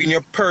cannot be in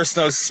your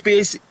personal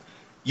space,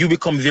 you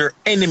become their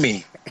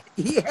enemy.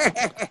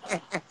 Yeah.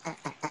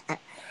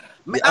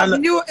 A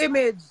new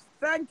image.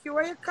 Thank you.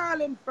 Where are you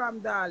calling from,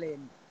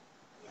 darling?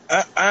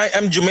 I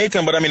am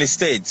Jamaican, but I'm in the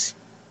States.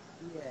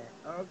 Yeah,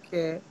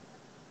 okay.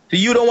 So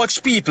you don't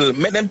watch people,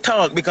 make them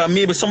talk, because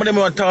maybe some of them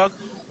want to talk,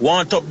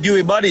 want up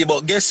Dewey body,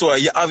 but guess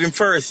what? You have him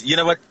first. You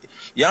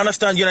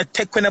understand? You don't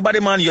take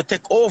anybody, man, you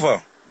take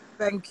over.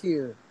 Thank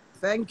you.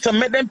 Thank you. So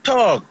make them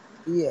talk.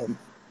 Yes.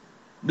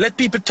 Let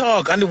people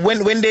talk, and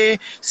when they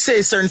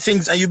say certain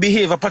things and you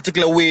behave a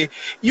particular way,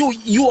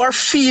 you are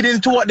feeding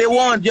to what they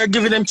want. You're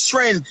giving them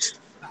strength.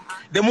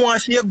 They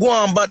want to see you go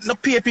on, but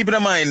not pay people the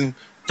mind.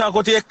 Talk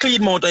out your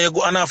clean mouth and you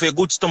go on off your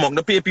good stomach.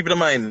 Not pay people the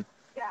mind.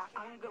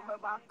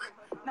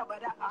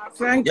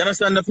 You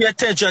understand? Not pay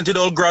attention to the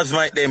old grabs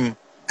like them.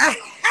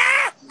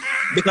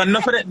 Because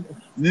enough of them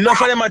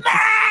are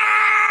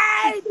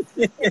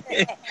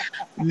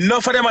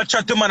enough of them are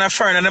chat to man a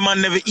foreign and the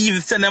man never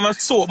even send them a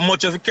soap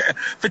much as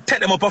to take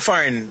them up a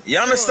foreign. You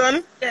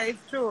understand? Yeah, it's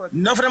true.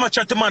 Enough of them are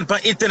chat to man on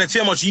internet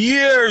for much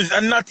years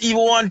and not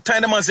even one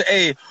time the man say,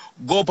 hey,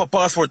 go up a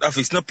passport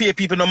office. No pay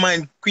people no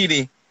mind,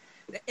 Queenie.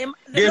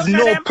 There's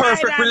no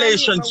perfect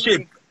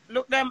relationship.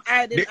 Look them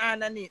hiding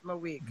underneath my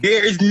wig.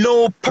 There is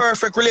no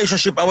perfect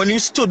relationship. And when you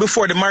stood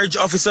before the marriage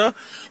officer,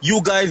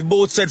 you guys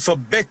both said for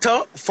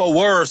better, for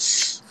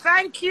worse.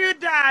 Thank you,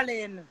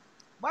 darling.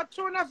 But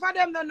true enough for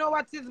them don't know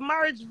what is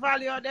marriage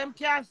value. Them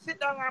can't sit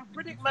down and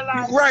predict my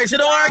life. Right, so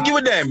don't argue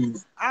with them.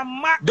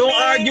 Don't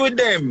argue with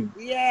them.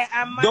 Yeah,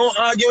 don't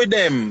argue with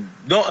them.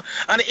 Don't.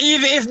 And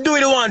even if Dewey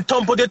the one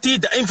thump out your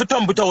teeth, him for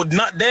thump it out,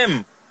 not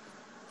them.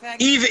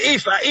 Even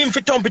if him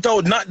for thump it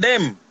out, not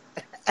them.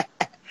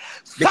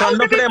 Because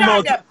enough of them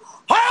out.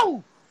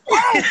 Oh!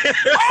 Oh!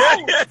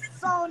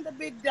 Sound the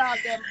big dog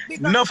them.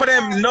 Enough of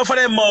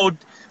them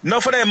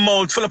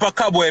mouth full up a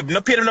cobweb. No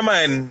pay them no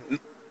mind.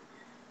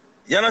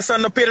 You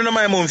understand? No pay them no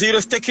mind, mom. So you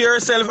just take care of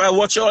yourself. I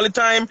watch you all the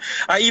time.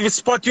 I even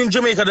spot you in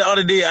Jamaica the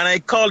other day and I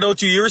called out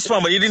to you. You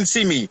respond, but you didn't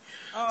see me.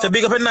 Oh, so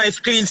big up a nice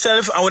clean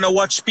self. I wanna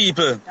watch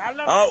people.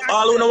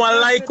 All who don't want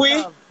like we.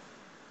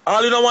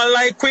 All who don't want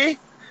like we.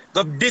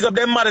 Go dig up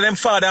them mother, them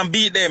father and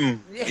beat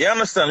them. Yeah. You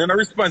understand? You know,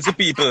 respond to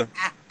people.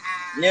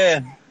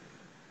 Yeah.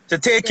 So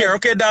take care,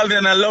 okay,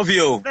 darling? I love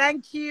you.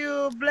 Thank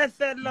you,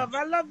 blessed love.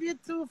 I love you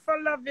too for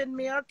loving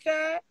me,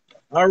 okay?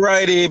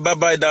 Alrighty,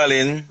 bye-bye,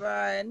 darling.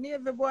 Bye.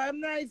 Navy boy,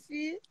 I'm nice,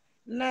 see?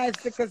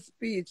 Nice little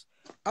speech.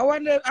 I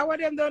want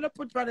them to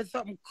put on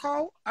something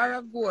cow or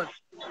a goat.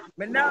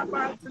 But now I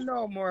want to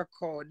know more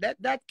cow.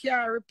 That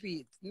can't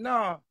repeat.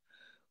 No.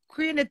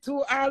 Queenie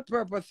too all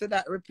purpose to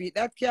that repeat.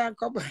 That can't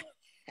come.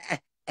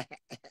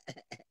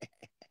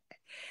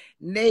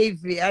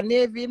 Navy. A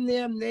Navy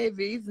name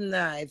Navy is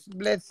nice.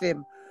 Bless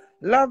him.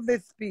 Love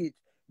this speech.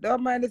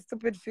 Don't mind the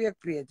stupid fake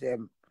page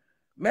him.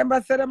 Remember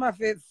I said them have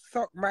to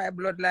suck my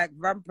blood like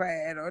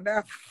vampire, you know,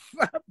 that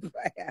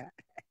vampire.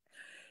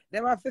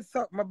 Them have to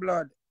suck my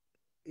blood.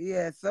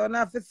 Yeah, so I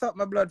have to suck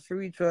my blood for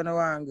each one of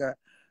girl.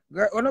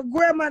 Girl, when I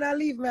go man and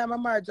leave me and my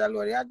marriage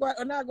alone, I go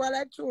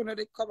like two,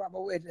 they come at my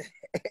wedding.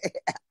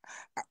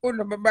 I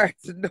don't my marriage.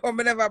 No, I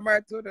never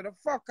married to the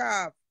fuck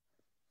off.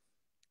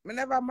 I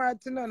never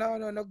married to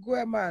no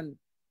go man.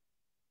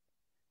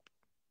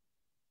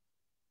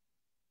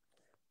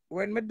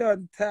 When me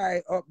done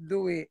tie up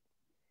Dewey,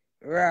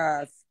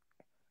 Ross.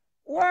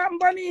 One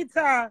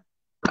bonita.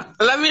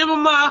 Let me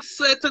mama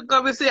say to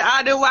God, me say,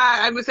 I do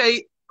why, I me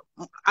say,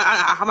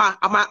 I'm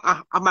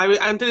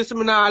until this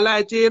me not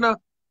lie to you, know.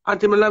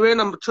 Until me love you,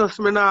 and trust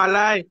me not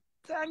lie.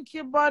 Thank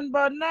you, Bun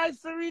Bun.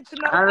 Nice to reach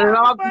you. I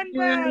love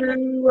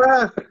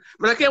you.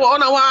 But I care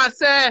what I want to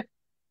say.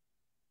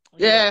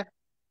 Yeah.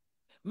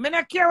 Me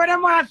not care what I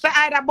want to say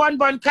either, Bun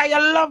Bun, because you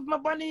love my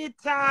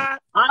bonita.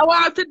 I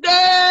want to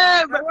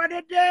them. I want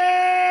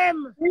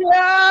them.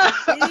 Yeah.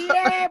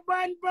 Yeah,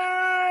 Bun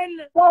Bun.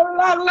 For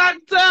a long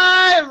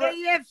time.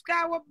 Say yes,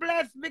 God will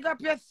bless. Big up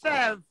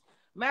yourself.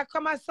 May I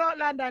come to South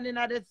London in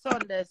the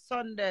Sunday.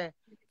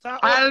 So,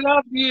 I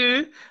love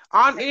you,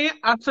 Auntie.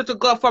 I said to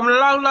God from a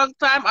long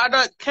time. I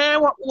don't care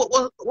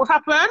what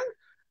happened.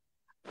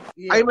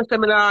 Yeah. I must say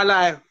me not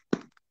lie.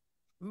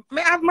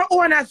 Me have my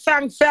own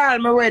song for all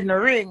my wedding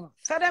ring.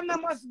 So them no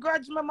must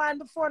grudge my man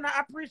before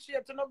I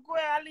appreciate to no go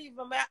and leave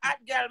me. A hot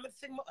girl, me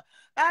sing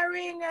a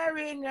ring, a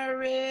ring, a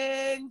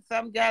ring.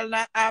 Some girl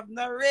not have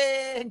no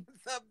ring.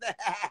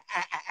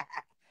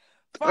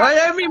 What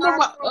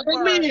do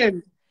you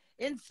mean?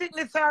 In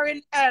sickness or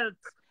in health.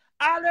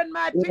 All when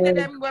my pin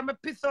them when me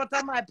piss out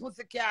of my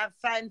pussy can't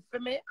sign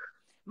for me.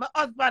 My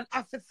husband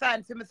has to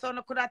sign for me, so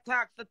I could have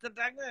talked to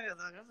that.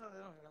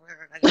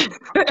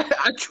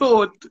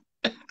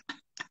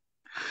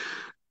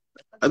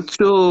 I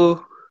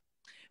true.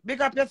 Big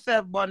up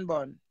yourself, Bun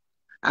Bun.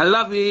 I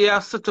love you, yeah,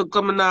 so to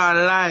come and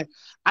lie.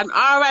 And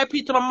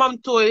R.I.P. to my mom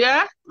too,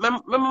 yeah?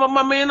 Remember my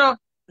mom, you know?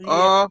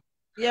 Yeah.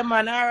 Yeah,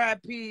 man,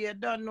 R.I.P. You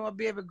don't know,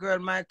 baby girl,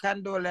 my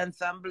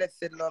condolence and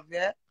blessed love,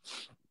 yeah?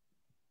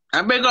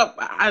 I beg up,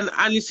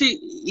 and you see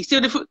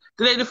the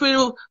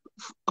film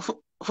for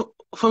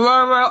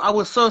I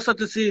was so sad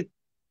to see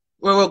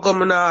when we're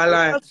coming out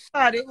alive.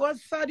 It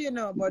was sad, you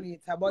know,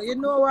 Bonita, but you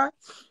know what?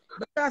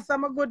 Because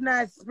I'm a good,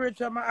 nice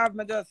spiritual, I have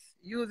me just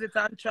use it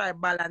and try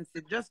balance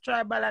it. Just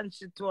try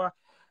balance it to a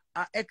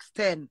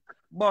extent,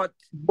 but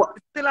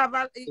still have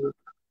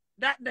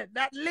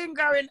that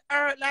lingering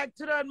hurt. Like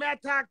today, when I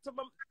talk to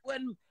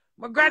when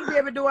my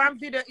grandbaby do one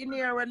video in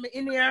here, when me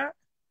in here.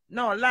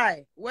 No,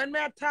 lie. When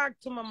I talk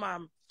to my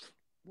mom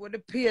with the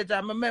page, I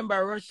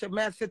remember Russia,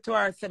 I said to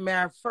her, say,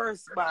 my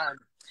firstborn.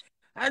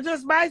 I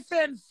just by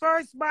saying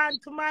first born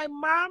to my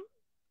mom,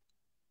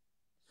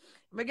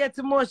 I get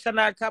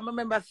emotional because I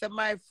remember say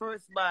my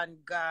first born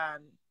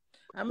gone.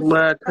 I'm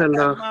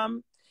sorry,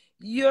 Mom.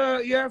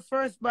 Your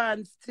first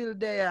born still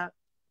there.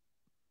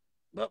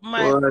 But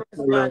my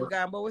first born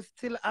gone. But we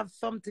still have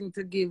something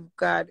to give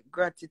God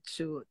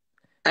gratitude.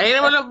 I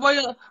ain't never boy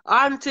your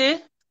auntie.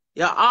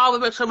 You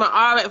always make sure I'm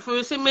alright for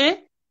you see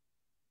me.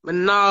 But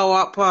now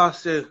what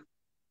past you?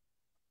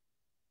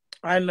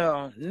 I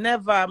know.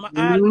 Never.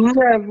 Never.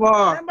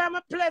 Remember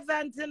I'm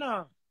pleasant, you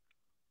know.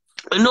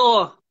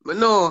 No.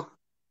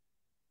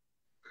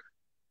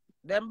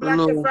 Them black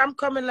you from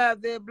coming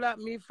live, they block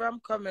me from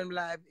coming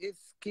live.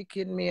 It's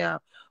kicking me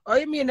out. Oh,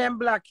 you mean them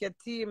black your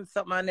team,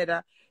 something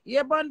another?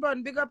 Yeah, Bun,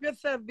 big up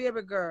yourself,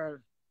 baby girl.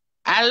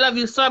 I love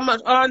you so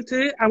much,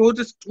 auntie. I will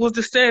just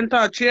stay in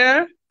touch,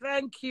 yeah?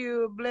 Thank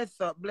you. Bless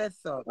up.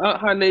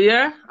 Honey,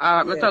 yeah?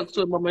 I'll talk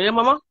to mama. Yeah,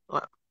 mama?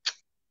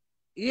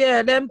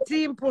 Yeah, them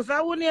team posts.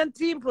 I wouldn't even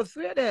team posts.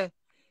 Where they?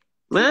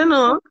 I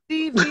know.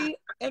 TV,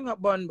 hang up,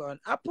 Bun.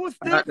 I post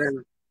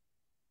it.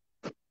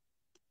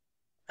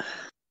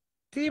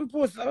 Team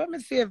post. Let me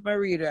see if I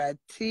read right.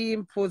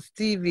 Team post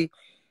TV.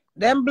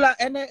 Them black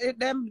and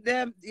them.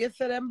 You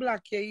say them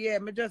black here. Yeah,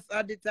 me just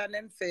add it and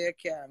then say you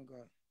can't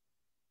go.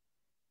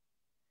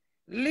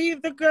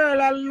 Leave the girl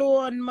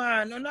alone,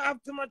 man. You don't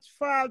have too much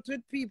fault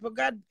with people.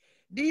 God,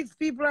 these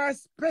people are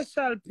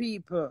special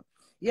people.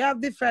 You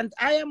have different.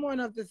 I am one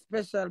of the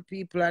special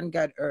people on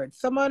God earth.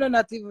 Someone do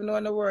not even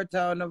know the word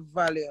or the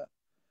value.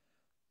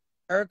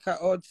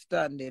 Erka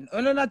outstanding.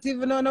 You do not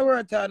even know the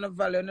word or the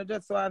value. You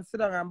just want to sit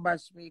down and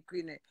bash me,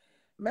 Queenie.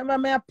 Remember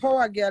me a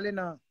power girl, you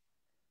know.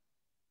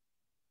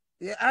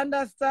 You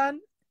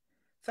understand?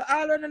 So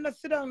all of them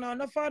sit down now,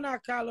 no phone I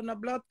call on a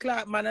blood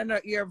clot man and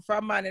not hear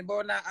from man,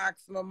 but not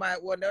ask me my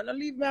one. Don't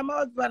leave me and my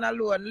husband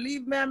alone.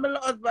 Leave me and my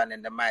husband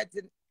in the mighty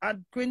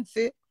and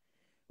Quincy.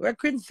 Where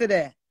Quincy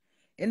there?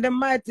 In the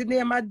mighty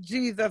name of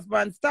Jesus,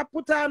 man. Stop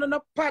put on a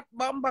pot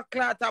bomber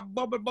clot a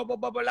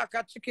bubble like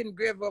a chicken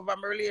grave over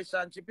my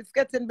relationship. It's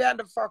getting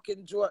behind the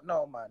fucking joke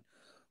now, man.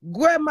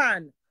 Go,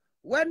 man.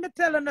 When me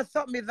telling you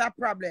something is a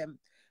problem,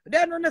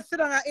 then when you sit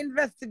down and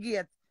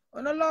investigate,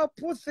 on a lot of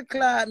pussy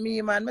clot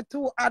me, man. Me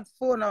too hard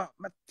phone up.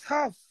 Me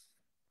tough.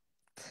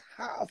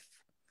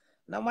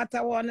 No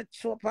matter what I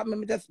chop at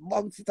me just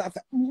bounce it off.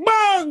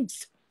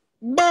 Bounce!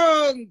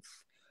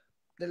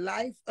 The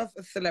life of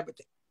a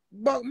celebrity.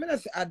 But me not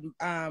say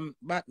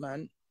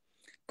Batman.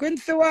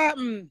 Quincy what?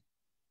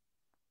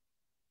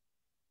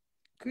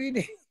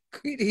 Queenie,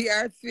 you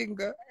are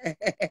single.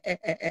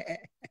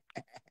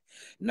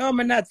 No,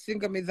 me not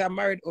single. Me is a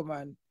married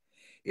woman.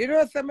 You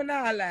know something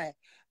I lie.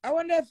 I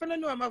wonder if I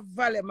know I'm a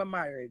value my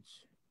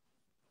marriage.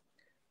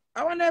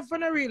 I wonder if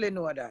I really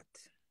know that.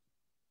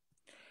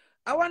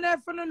 I wonder if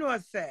I know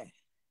say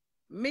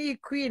me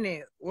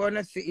Queenie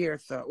wanna see here,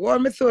 sir.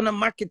 Want me so no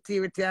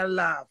marketivity and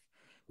laugh.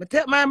 I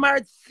take my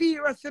marriage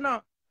serious, you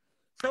know.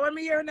 So when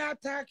me hear now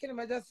talking,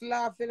 I just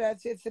laughing and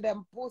say to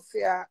them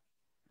pussy.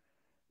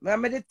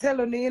 I'm just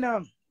telling you, you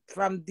know,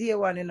 from day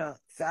one, you know.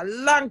 It's a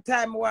long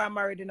time I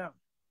married, you know.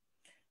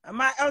 And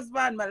my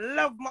husband, I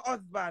love my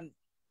husband.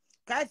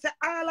 I say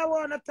all I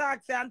want to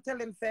talk to and tell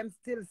him say I'm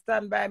still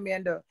stand by me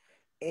and do.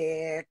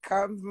 Here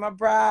comes my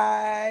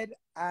bride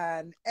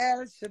and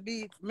El should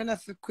be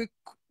Minister quick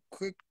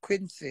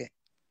Quincy.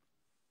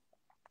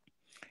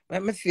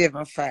 Let me see if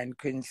I find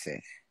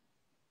Quincy.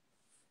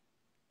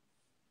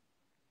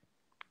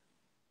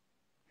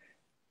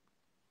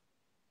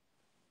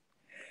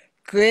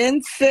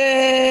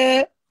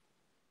 Quincy.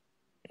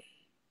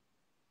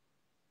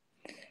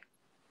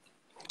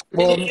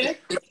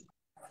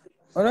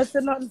 I don't say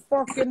nothing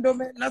fucking do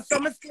me. Not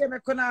some mistake me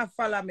couldn't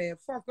follow me.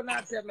 Fuck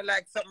not tell me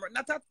like something.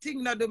 Not a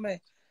thing no do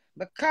me.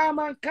 But calm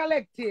and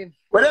collective.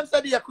 What them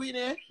said you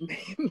Queenie?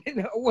 Me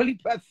no only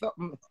for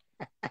something.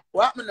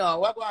 What me know?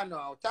 What go on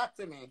now? Talk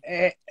to me.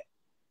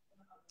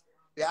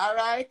 You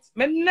alright?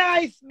 Me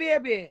nice,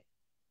 baby.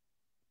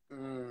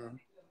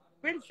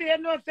 Quincy, you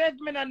know says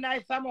me not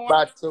nice. I'm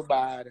bad so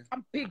bad.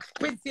 I'm pigs.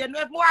 Quincy, you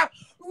know more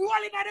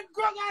rolling at the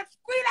ground and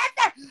squeal at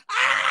that.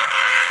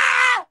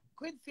 Ah!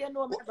 Quincy, you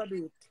know me gonna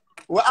do it.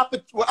 What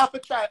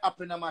happened try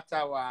happen no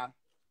matter what?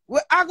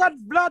 Well, I got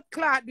blood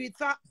clot with it,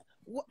 so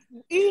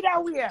either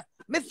way,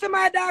 me see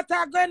my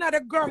daughter going at the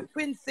ground,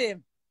 Quincy.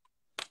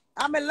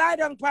 I'm a lie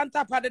down on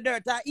top of the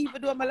dirt.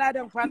 Even though I'm a lie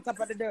down on top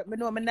of the dirt, I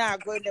know I'm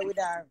not going there with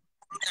her.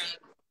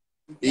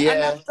 You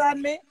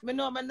understand me? I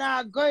know I'm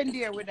not going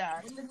there with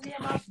her. In the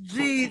name of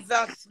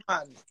Jesus,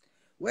 man.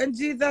 When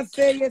Jesus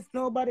says yes,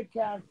 nobody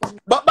can.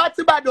 But back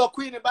to bad, though,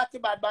 Queenie. Back to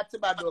bad,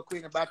 though,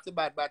 Queenie. Back to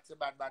bad.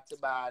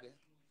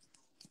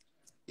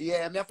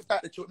 Yeah, I have to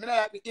talk the truth. I don't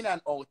like the in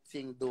and out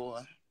thing, though.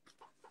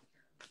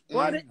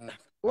 What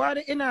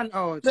the in and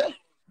out?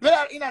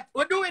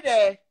 What do we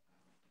there?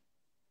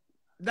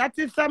 That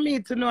is for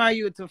me to know and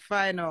you to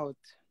find out.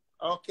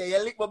 Okay, you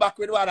link me back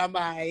with what am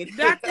I?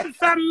 That is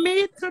for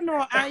me to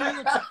know and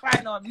you to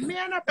find out. Me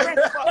and a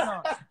press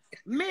button.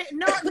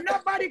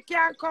 Nobody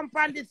can come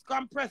on this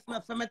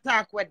compressor for me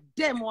talk what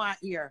them want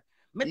here.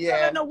 Me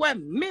telling you what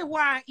me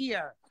want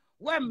here.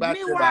 When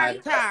me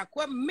want talk,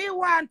 when me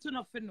want to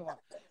know.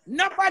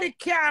 Nobody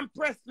can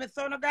press me,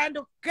 so I'm going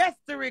to guess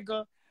the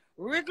wriggle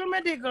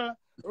me diggle,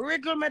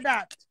 wriggle me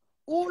that.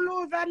 Who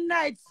lose a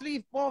night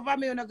sleep over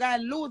me, I'm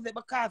going to lose it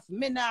because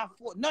me not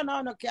afford. No,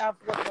 can't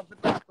afford to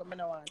talk with me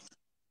no one.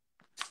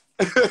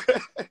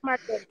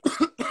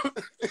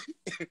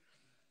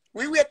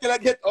 We wait till I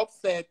get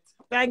upset.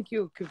 Thank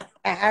you.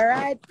 All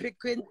right,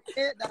 Quincy,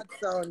 that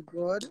sounds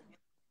good.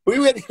 We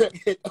wait till I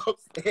get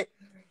upset.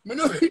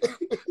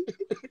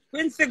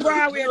 Quincy, go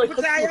away.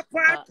 Put on your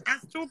part.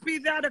 And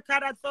stupid are the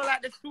car that's all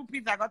like the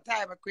stupid I got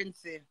time,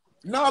 Quincy.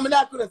 No, I'm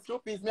not going to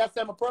stupid. Me I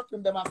say my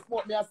perfume them and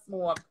smoke, me I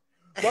smoke.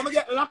 When I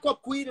get locked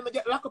up, Queenie, I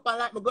get locked up and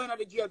like me going to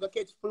the jail to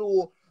catch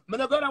flu. I'm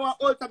not going to one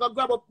altar to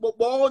grab up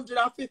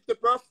 150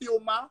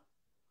 perfume, man.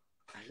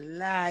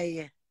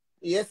 Lie.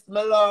 Yes,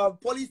 my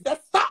love. Police said,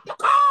 stop the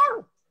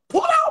car!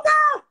 Pull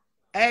over!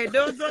 Hey,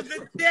 those are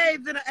the days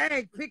in the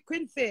hey,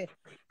 Quincy.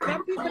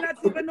 Some people not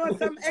even know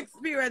some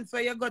experience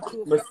where you go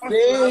through.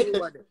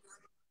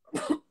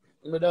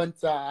 We don't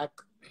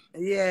talk.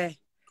 Yeah.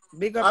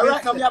 Big up. All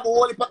right, now we have a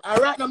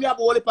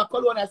whole heap of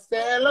cologne I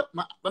sell. Let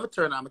me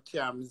turn on my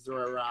cams,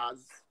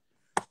 Raz.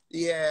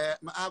 Yeah,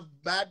 I have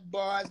bad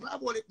boys. I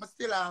have I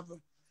still have.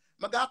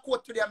 I got a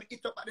quote today. I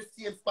eat up at the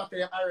same spot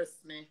where they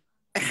arrest me.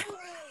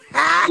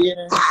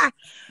 Yeah.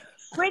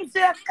 Quincy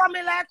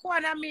coming like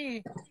one of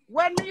me.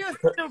 When we used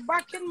to do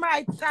back in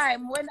my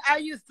time, when I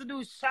used to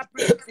do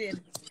shoplifting,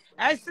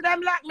 I see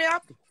them lock me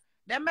up.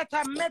 They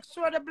better make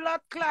sure the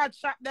blood clot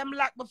shot them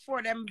lock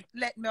before them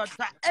let me out.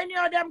 So any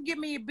of them give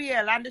me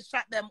bail and they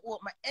shot them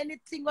open.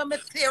 Anything when me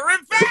say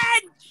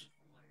revenge.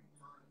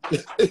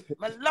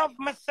 I love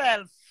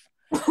myself.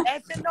 I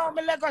say no,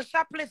 me let go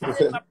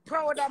shoplifting. I'm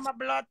proud of my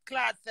blood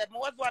clot. I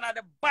was one of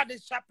the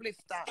baddest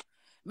shoplifters.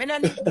 Me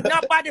don't need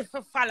nobody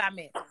to follow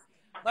me.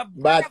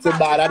 Bad to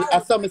bad. I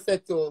saw me say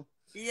too.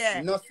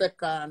 Yeah. No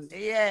second.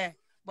 Yeah.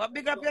 But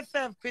big up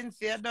yourself,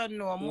 Quincy. I don't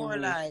know. More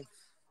life.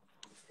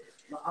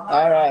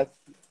 All right.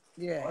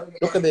 Yeah.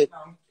 Look at it.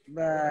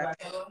 But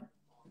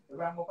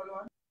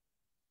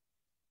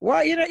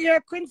well, you know, you're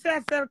Quincy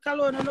I sell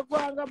cologne and go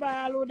and go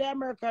buy all of the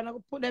American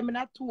and put them in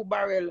a 2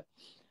 barrel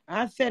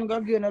and send go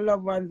give the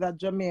loved ones at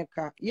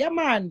Jamaica. Yeah,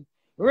 man.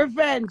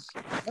 Revenge.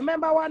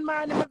 Remember one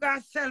man who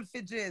got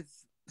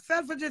selfages.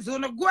 Selfages who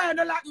no go and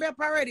lock me up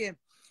already.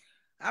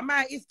 And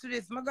my history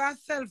is I got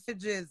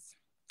selfages.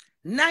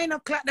 9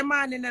 o'clock the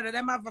morning,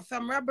 them have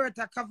some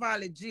Roberta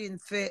Cavalli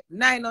jeans for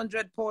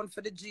 £900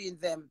 for the jeans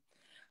them.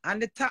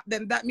 And the top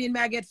them, that mean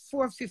I get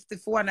 $450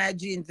 for one of the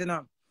jeans, you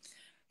know.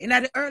 In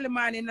the early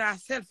morning, I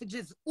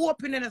selfages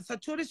opening so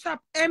through the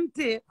shop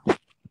empty.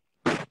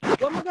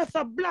 When I got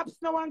some blobs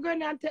now, I'm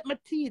going and take my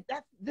teeth.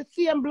 That's the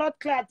same blood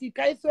clot teeth.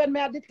 Because when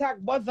I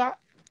detect buzzer,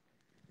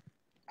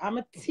 I'm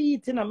a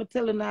teeth, you know, I'm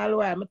telling you all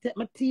why. I'm take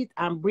my teeth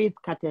and breathe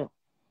cattle.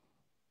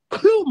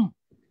 Clum!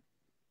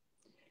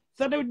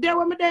 So the day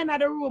when I'm in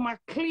the room, I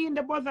clean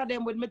the buzzer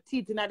them with my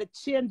teeth in the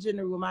changing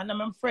room. And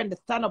my friend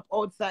stand up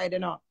outside, you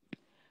know.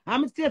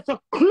 I'm still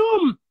so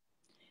clum.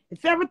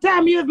 It's every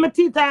time I use my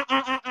teeth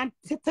and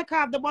take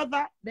off the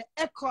buzzer, the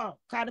echo,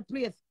 because the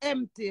place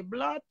empty,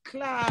 blood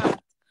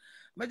clot.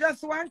 But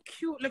just one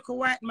cute little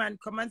white man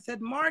come and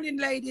said, morning,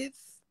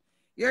 ladies.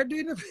 You're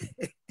doing the...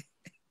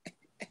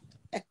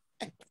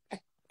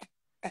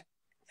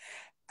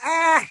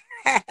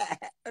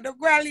 Don't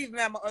go and leave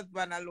me and my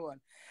husband alone.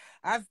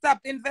 I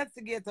stopped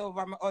investigating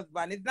over my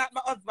husband. It's not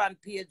my husband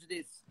page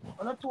this.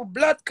 I'm not two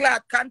blood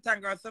clot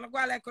cantankerous. So I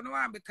go like I don't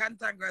want to be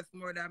cantankerous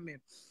more than me.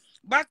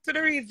 Back to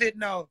the reason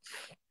now.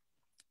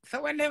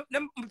 So when the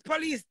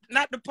police,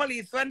 not the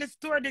police, when the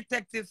store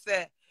detective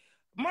said,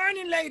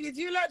 morning ladies,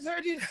 you lot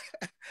heard it.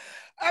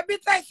 A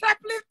bit of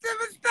shoplifting,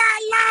 we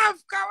start laugh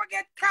because we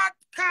get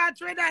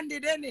caught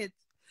red-handed in it.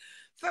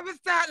 So we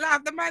start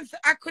laugh. The man said,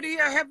 I could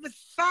hear heavy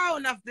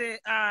sound of the,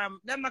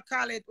 them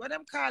call it, what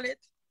them call it?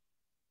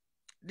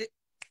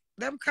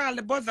 Them call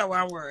the buzzer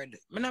one word.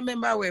 I don't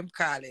remember what them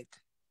call it.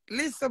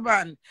 Listen,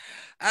 man.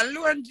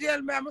 Alone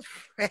jail me, I'm a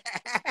friend.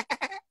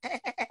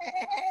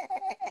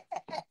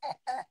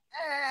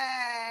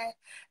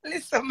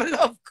 Listen, I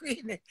love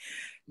Queenie.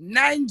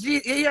 9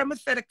 jeans. You hear me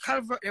say the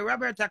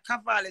Roberta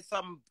Cavalli,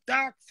 some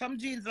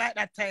jeans like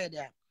that tied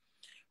there.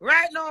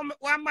 Right now,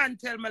 one man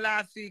tell me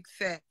last week,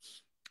 say,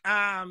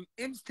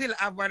 him still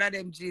have one of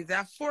them jeans.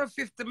 At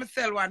 $450, I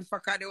sell one for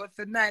because it was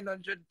for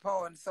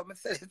 £900, so I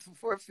sell it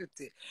for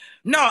 $450.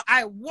 No,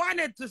 I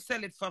wanted to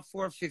sell it for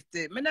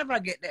 $450. I never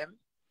get them.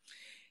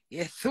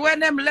 Yes, so when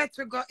them let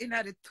me go in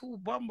at the 2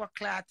 bomber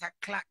clock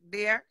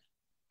there,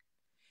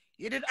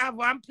 you did have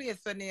one place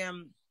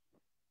on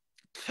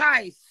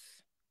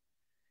Choice.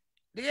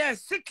 Yeah,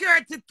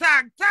 security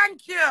tag.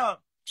 Thank you.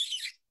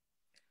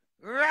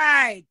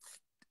 Right.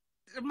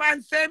 The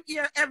man same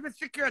here, every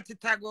security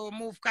tag will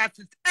move because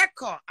it's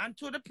echo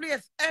until the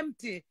place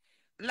empty.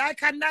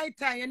 Like at night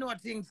time, you know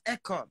things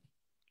echo.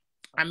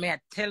 I'm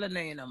telling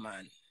you,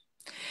 man.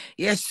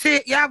 You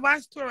see, you have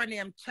a store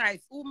named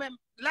Choice. Who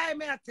lie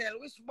me I tell,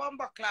 which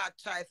bomber cloth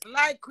Choice?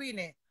 Lie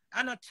Queenie,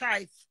 I know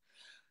Choice.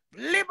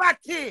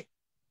 Liberty.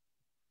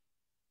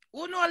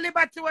 Who know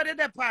Liberty where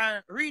they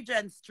on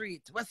Regent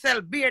Street? We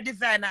sell beer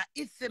designer,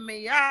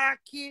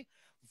 Isimiyaki,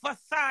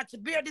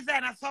 Versace, beer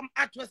designer, some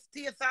actress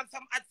taste and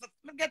some actress.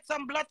 Me get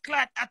some blood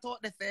clot at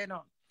what they say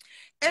now.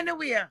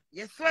 Anywhere,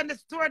 you see when the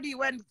store do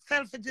when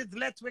Selfridges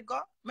let we go.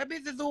 Maybe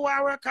this is who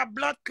I work at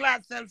blood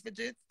clot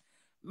Selfridges.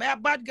 Me a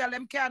bad girl,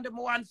 them can't do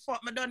me one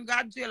fuck. Me done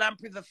got jail and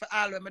prison for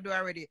all when me do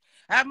already.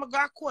 I have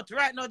got a court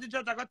right now. The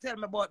judge are gonna tell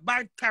me about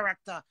bad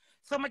character.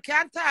 So I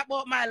can't talk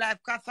about my life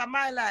because of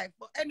my life.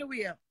 But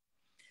anyway,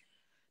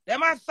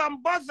 them have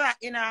some buzzer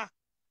in a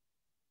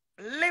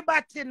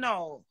Liberty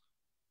now.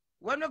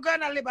 When we go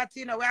to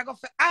Liberty now, we are going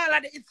for all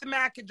of the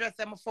Ismail dress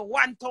them for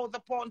 £1,000,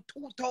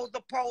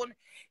 £2,000,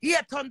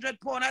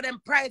 £800 of them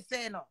price,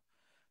 you know.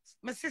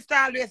 My sister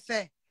always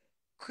say,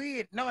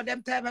 Queen, no,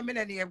 them time I'm in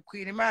the name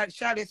Queen.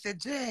 Charlie said,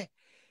 Jay,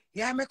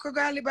 yeah, me could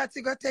go to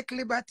Liberty, go take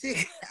Liberty.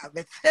 I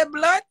say,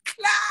 blood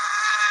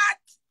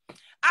clot.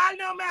 I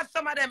know me have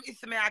some of them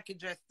Ismail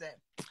dress them.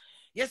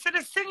 You see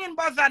the singing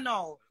buzzer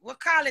now. We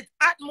call it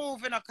hot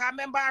move in a car.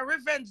 Remember, I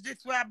revenge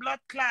this way, blood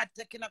clot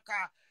taking a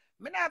car.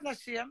 Me not have no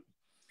shame.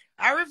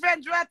 I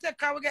revenge we take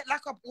car, we get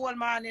locked up all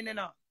morning, you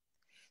know.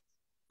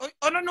 I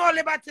don't know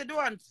Liberty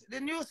don't. The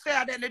new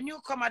say the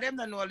newcomer, them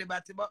don't know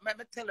Liberty, but let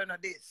me tell you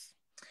this.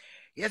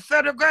 You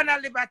see the girl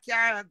at Liberty,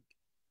 I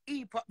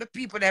eat up the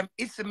people, them,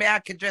 it's me I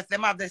can dress,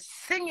 them have the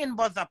singing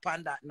buzzer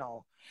upon that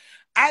now.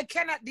 I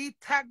cannot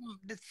detag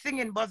the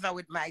singing buzzer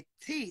with my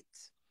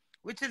teeth,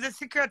 which is a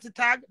security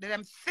tag, that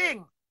them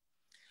sing.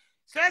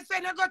 So I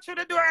say, you go through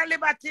the door at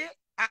Liberty,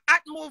 a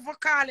hot move, we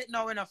call it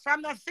now, you know.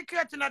 From the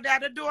security now there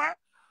at the door,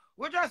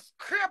 we just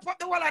scrape up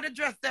the wall of the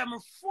dress them,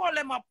 fold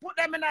them up, put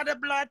them in the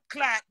blood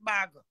clot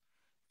bag.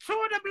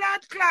 Through the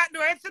blood clot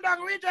door, it's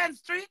down Regent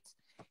Street,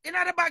 in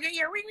the bag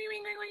here, ring, ring,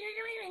 ring, ring, ring,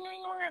 ring, ring,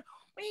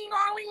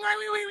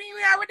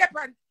 ring,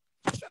 ring,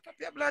 shut up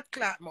your blood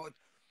clot mouth.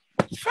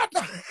 Shut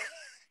up.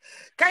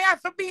 Can you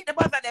have to beat the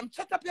buzz of them?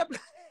 Shut up your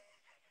blood.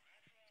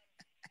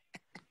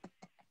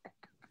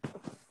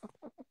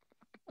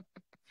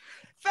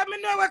 So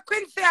me know what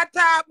Quincy I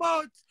talk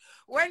about.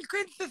 When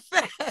Quincy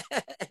said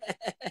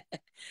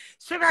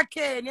sugar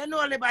cane, you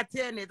know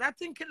Liberty in it. I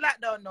think it like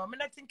down now. Me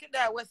not think it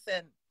that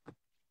Western.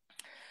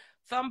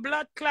 Some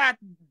blood clot,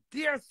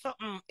 there's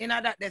something in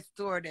that the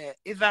store there.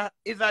 Is a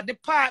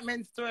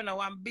department store now.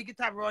 One big it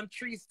have around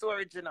 3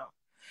 storage, you know.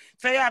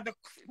 So you have the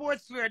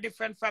sportswear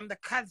different from the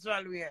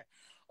casual wear.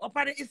 Up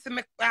at the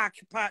Ismail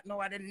part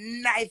now, the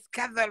nice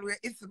casual wear.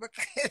 It's a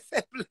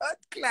blood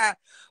clot.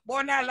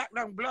 But now lock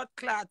down blood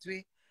clot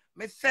we.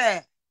 Me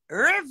say,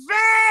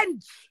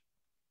 revenge!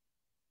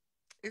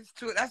 It's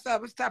true. That's why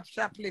we stop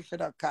shoplifting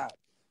that card.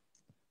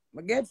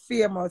 I get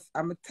famous.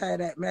 I'm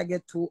tired of it. I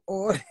get too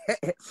old.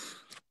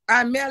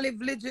 And I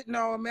live legit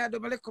now. I do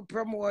my little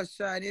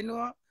promotion, you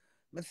know.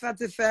 I'm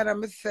satisfied of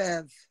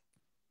myself.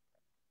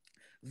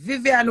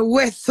 Vivian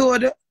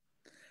Westwood.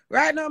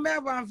 Right now, I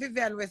have one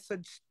Vivian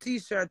Westwood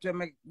t-shirt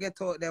when I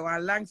get out there.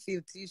 One long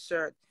sleeve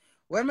t-shirt.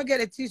 When I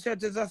get a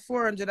t-shirt, it's a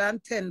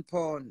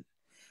 £410.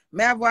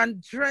 I have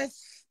one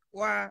dress.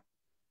 One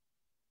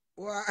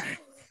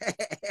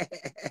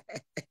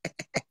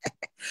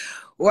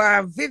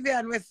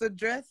Vivian Westwood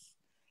dress,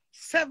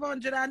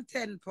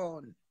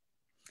 £710.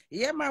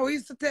 Yeah, man, we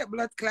used to take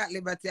blood clot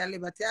Liberty and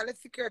Liberty. All the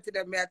security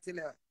that me I tell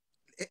you.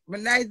 Me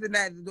nice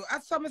do. I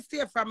saw me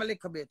stay from a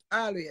little bit,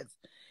 always.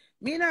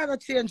 Me not gonna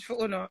change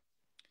for uno.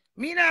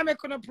 Me not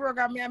make no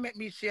program, me make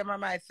me share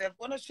myself.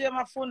 Uno share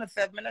my phone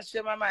self, me not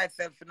share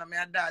myself, you know, me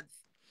and dad's.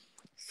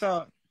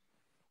 So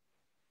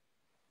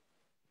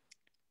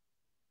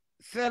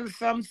sell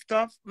some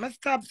stuff. Me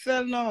stop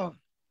sell now.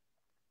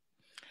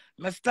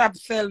 Me stop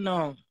sell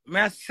now. Me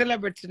a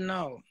celebrity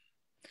now.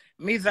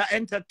 Me is an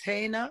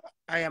entertainer.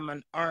 I am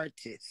an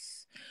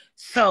artist.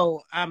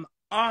 So I'm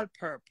all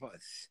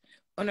purpose.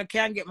 Una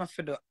can't get me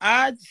for the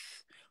ads.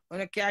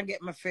 Una can't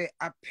get me for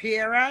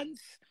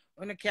appearance.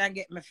 Una can't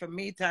get me for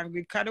meet and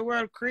greet. Because the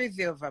world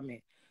crazy over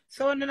me.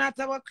 So no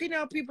matter what Queenie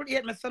how people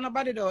hate me, so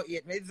nobody don't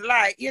hate me. It's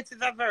lie. Hate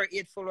is a very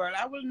hateful world.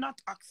 I will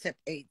not accept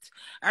hate.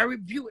 I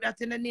rebuke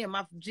that in the name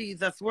of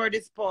Jesus. Word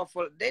is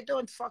powerful. They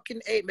don't fucking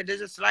hate me. They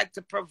just like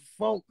to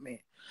provoke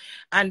me.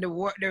 And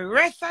the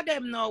rest of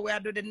them know where I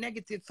do the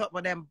negative stuff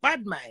with them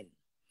bad mind.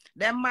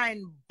 Their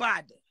mind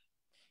bad.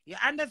 You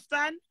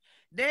understand?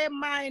 Their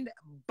mind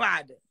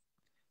bad.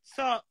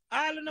 So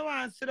all you know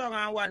want to sit down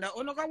and wonder.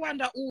 You no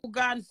wonder who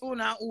gone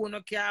phone and who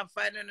no can't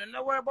find it.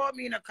 No worry about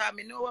me, no come.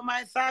 Me know where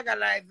my saga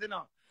lies, you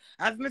know.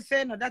 As me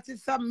say, no, that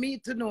is some me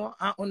to know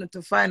and only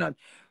to find out.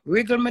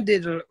 Riddle me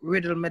diddle,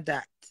 riddle me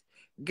that.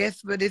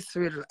 Guess where this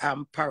riddle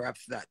and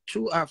perhaps that.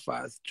 True or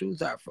false,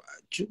 truth or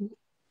false, true.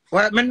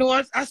 Well, me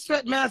know I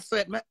sweat, my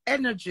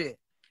energy.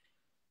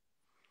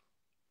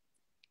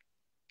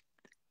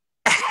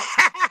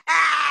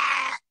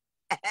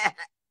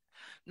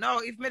 No,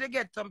 if me to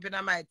get something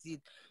on my teeth.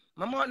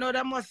 My mom know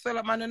that must sell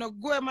up, man. No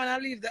go, man, I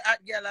leave the hot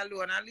girl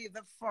alone. I leave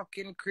the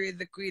fucking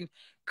crazy queen.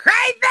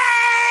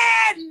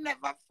 Crazy!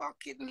 Never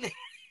fucking leave.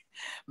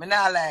 Me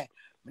not lie.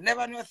 Me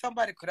never knew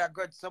somebody could have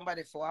grudged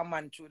somebody for a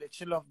man through that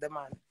she love the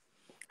man.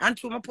 And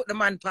true, I put the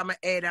man on my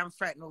head and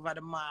frighten over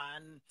the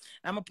man.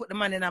 I'm going to put the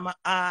man in my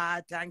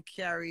heart and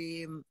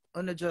carry him.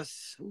 And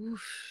just,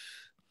 oof.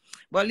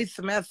 But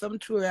listen, I have some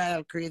true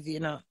real crazy, you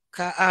know.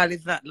 Because all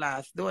is not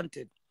last, don't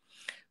it?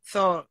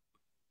 So,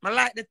 I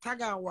like the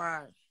tag and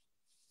war.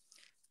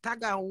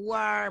 Tag and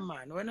war,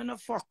 man. When you no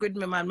fuck with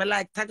me, man, I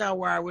like tag and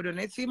war with you.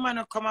 You see, man,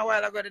 I come a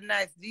while ago, the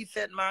nice,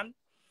 decent man.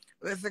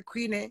 Where's the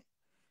Queenie?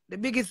 The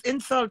biggest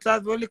insult,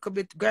 as well, a little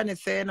bit, Granny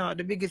say, you know,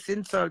 the biggest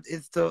insult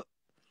is to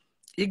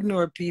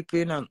ignore people,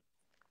 you know.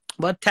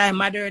 But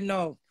time, I don't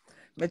know.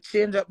 I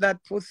change up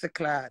that pussy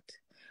clot.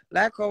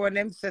 Like how when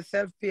them say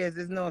self-praise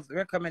is no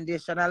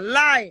recommendation. A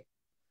lie.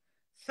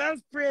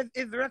 Self-praise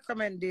is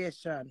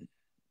recommendation.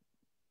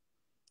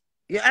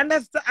 You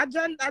understand?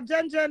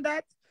 Agenda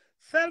that?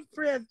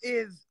 Self-praise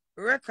is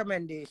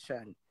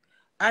recommendation.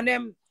 And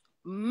them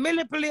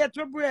manipulate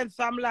your brain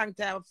some long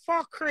time.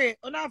 Fuckery.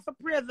 You have to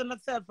praise on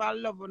yourself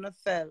and love on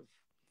yourself.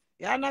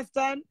 You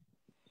understand?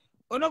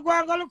 You don't go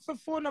and go look for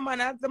phone,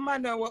 man. As the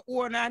man who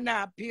own and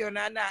not pay and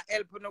not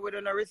help you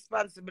with no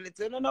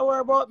responsibility. You don't know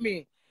worry about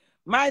me.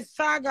 My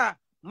saga,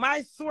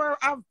 my sword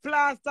have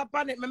plaster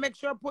upon it. I make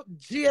sure I put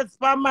G's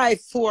on my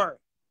sword.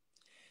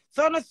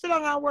 So I'm not still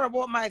don't worry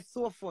about my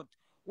sore foot.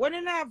 When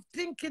you have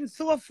thinking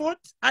sore foot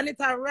and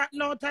it's a rat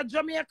out of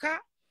Jamaica,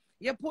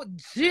 you put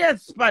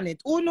G's on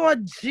it. Who know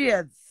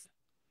G's?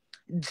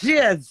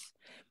 G's.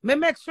 Me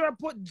make sure I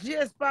put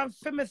G's on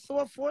for my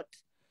sore foot.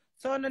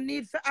 So I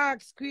need to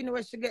ask Queenie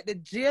where she get the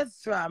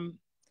G's from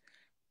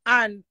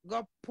and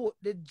go put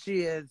the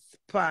G's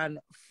on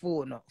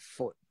phone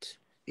foot.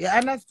 You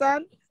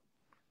understand?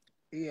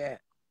 Yeah.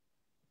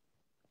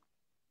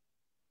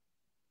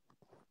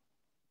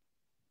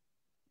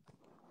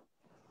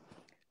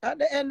 At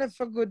the end of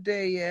a good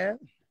day, yeah.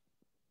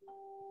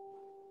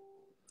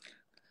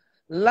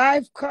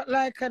 Life cut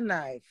like a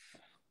knife.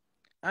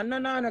 And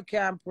none of you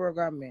can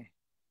program me.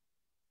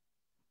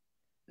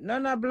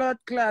 None of blood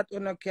clot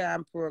you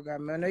can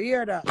program me. You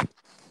hear that?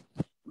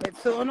 But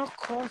so you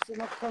cuss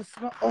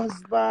my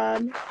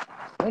husband.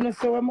 You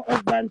say what my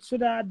husband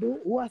should I do?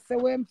 Who I say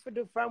what him to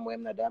do from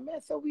him not do? I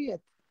say wait.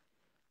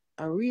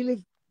 I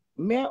really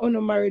me I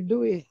marry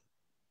Dewey.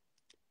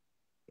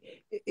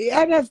 You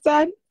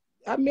understand?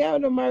 I me I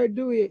marry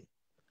Dewey.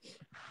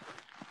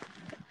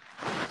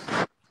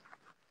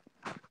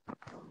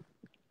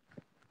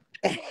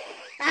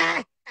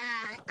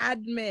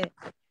 Admit.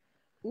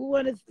 Who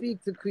want to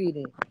speak to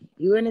Queenie?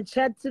 You want to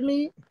chat to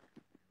me?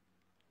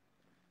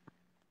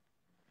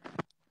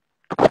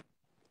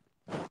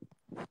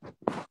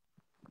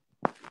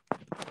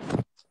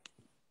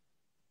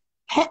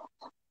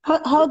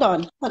 Hold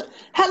on.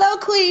 Hello,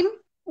 Queen.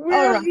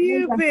 Where have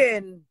you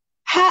been?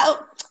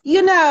 How,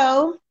 you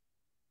know,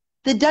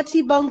 the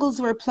dirty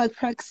bungles were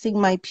practicing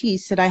my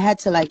piece, and I had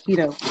to, like, you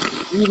know,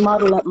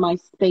 remodel up my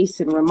space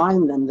and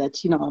remind them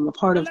that, you know, I'm a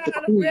part of the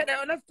Queen. Wait,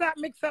 I start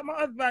mix up my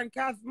husband,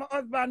 because my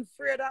husband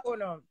afraid of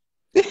you.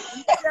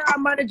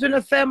 I'm managing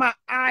to say my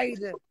hide.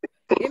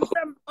 Him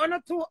say,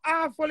 not too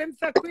awful. Him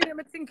say, Queenie,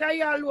 I think I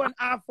alone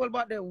awful,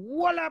 but the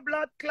whole of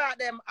blood clot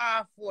them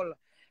awful.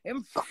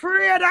 Him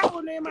afraid of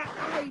you, him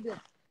hide.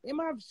 Him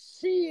have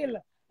shield.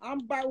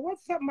 By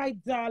what's up, my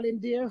darling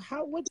dear?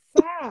 What's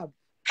up?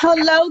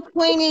 Hello,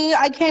 Queenie.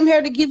 I came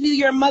here to give you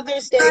your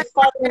Mother's Day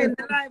flowers.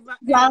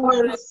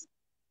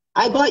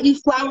 I bought you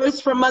flowers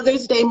for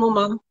Mother's Day,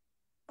 Mama.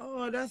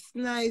 Oh, that's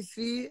nice.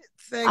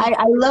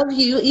 I love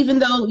you, even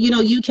though, you know,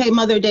 UK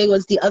Mother Day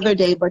was the other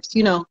day, but,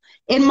 you know,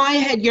 in my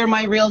head, you're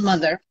my real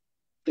mother.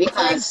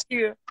 Thank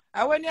you.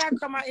 And when you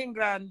come to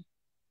England?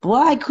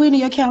 Why,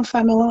 Queenie, you can't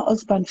find me one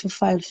husband for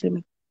 5 for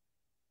me.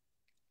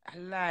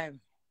 Alive.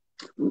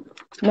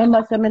 Remember,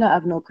 I said I don't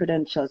have no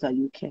credentials at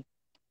UK.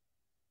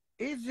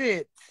 Is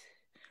it?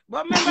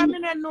 But remember, I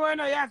don't know, you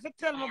know, you have to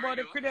tell me about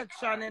the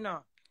credential, you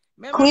know.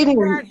 Remember,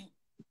 Queenie,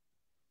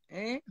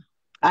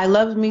 I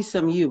love me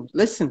some you.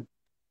 Listen.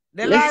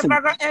 The life I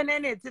got end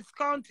in it. It's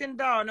counting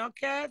down,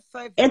 okay?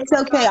 So it's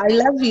okay. I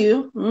love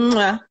you.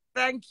 Mwah.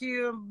 Thank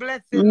you.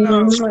 Blessing.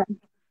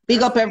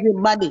 Big up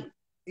everybody.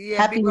 Yeah,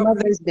 Happy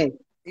Mother's Day.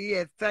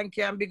 Yes, thank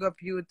you, and big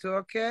up you too,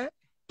 okay?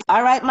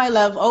 All right, my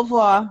love. Au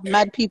revoir.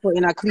 Mad people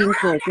in a clean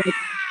clothes.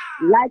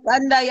 Like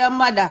under your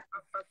mother.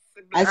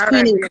 As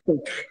Queenie said.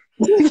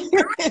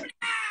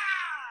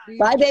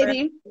 Bye,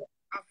 baby.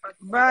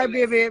 Bye,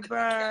 baby.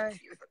 Bye.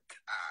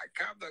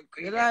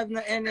 Your life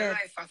not in it.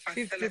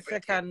 50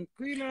 seconds.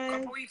 Queenie.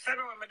 Couple weeks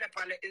ago,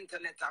 I'm on the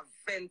internet. I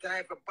vent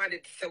everybody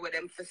to say what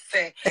them to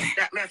say.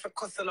 That me have to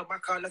cuss on the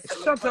back on the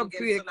Shut up,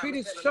 Queenie.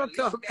 Queenie, shut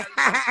up.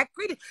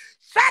 Queenie,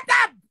 shut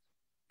up!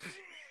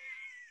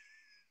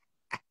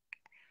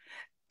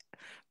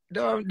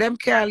 Them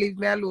can't leave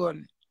me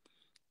alone.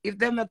 If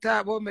them not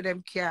talk about me,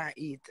 them can't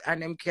eat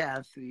and them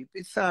can't sleep.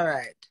 It's all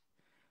right.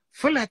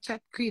 Full of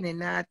chat, Queenie,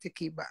 now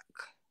take it back.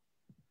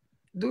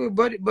 Do it,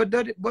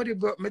 body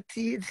broke my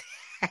teeth.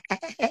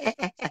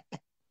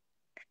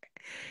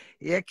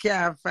 You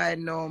can't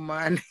find no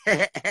man.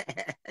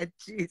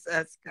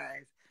 Jesus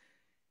Christ.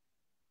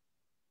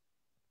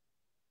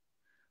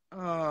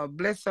 Oh,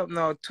 bless up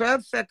now.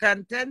 12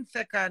 seconds, 10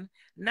 seconds,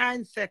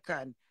 9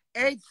 seconds.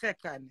 8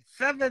 seconds,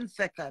 7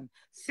 seconds,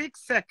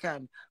 6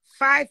 seconds,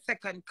 5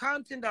 seconds.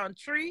 Counting down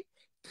 3,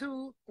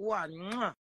 2, 1.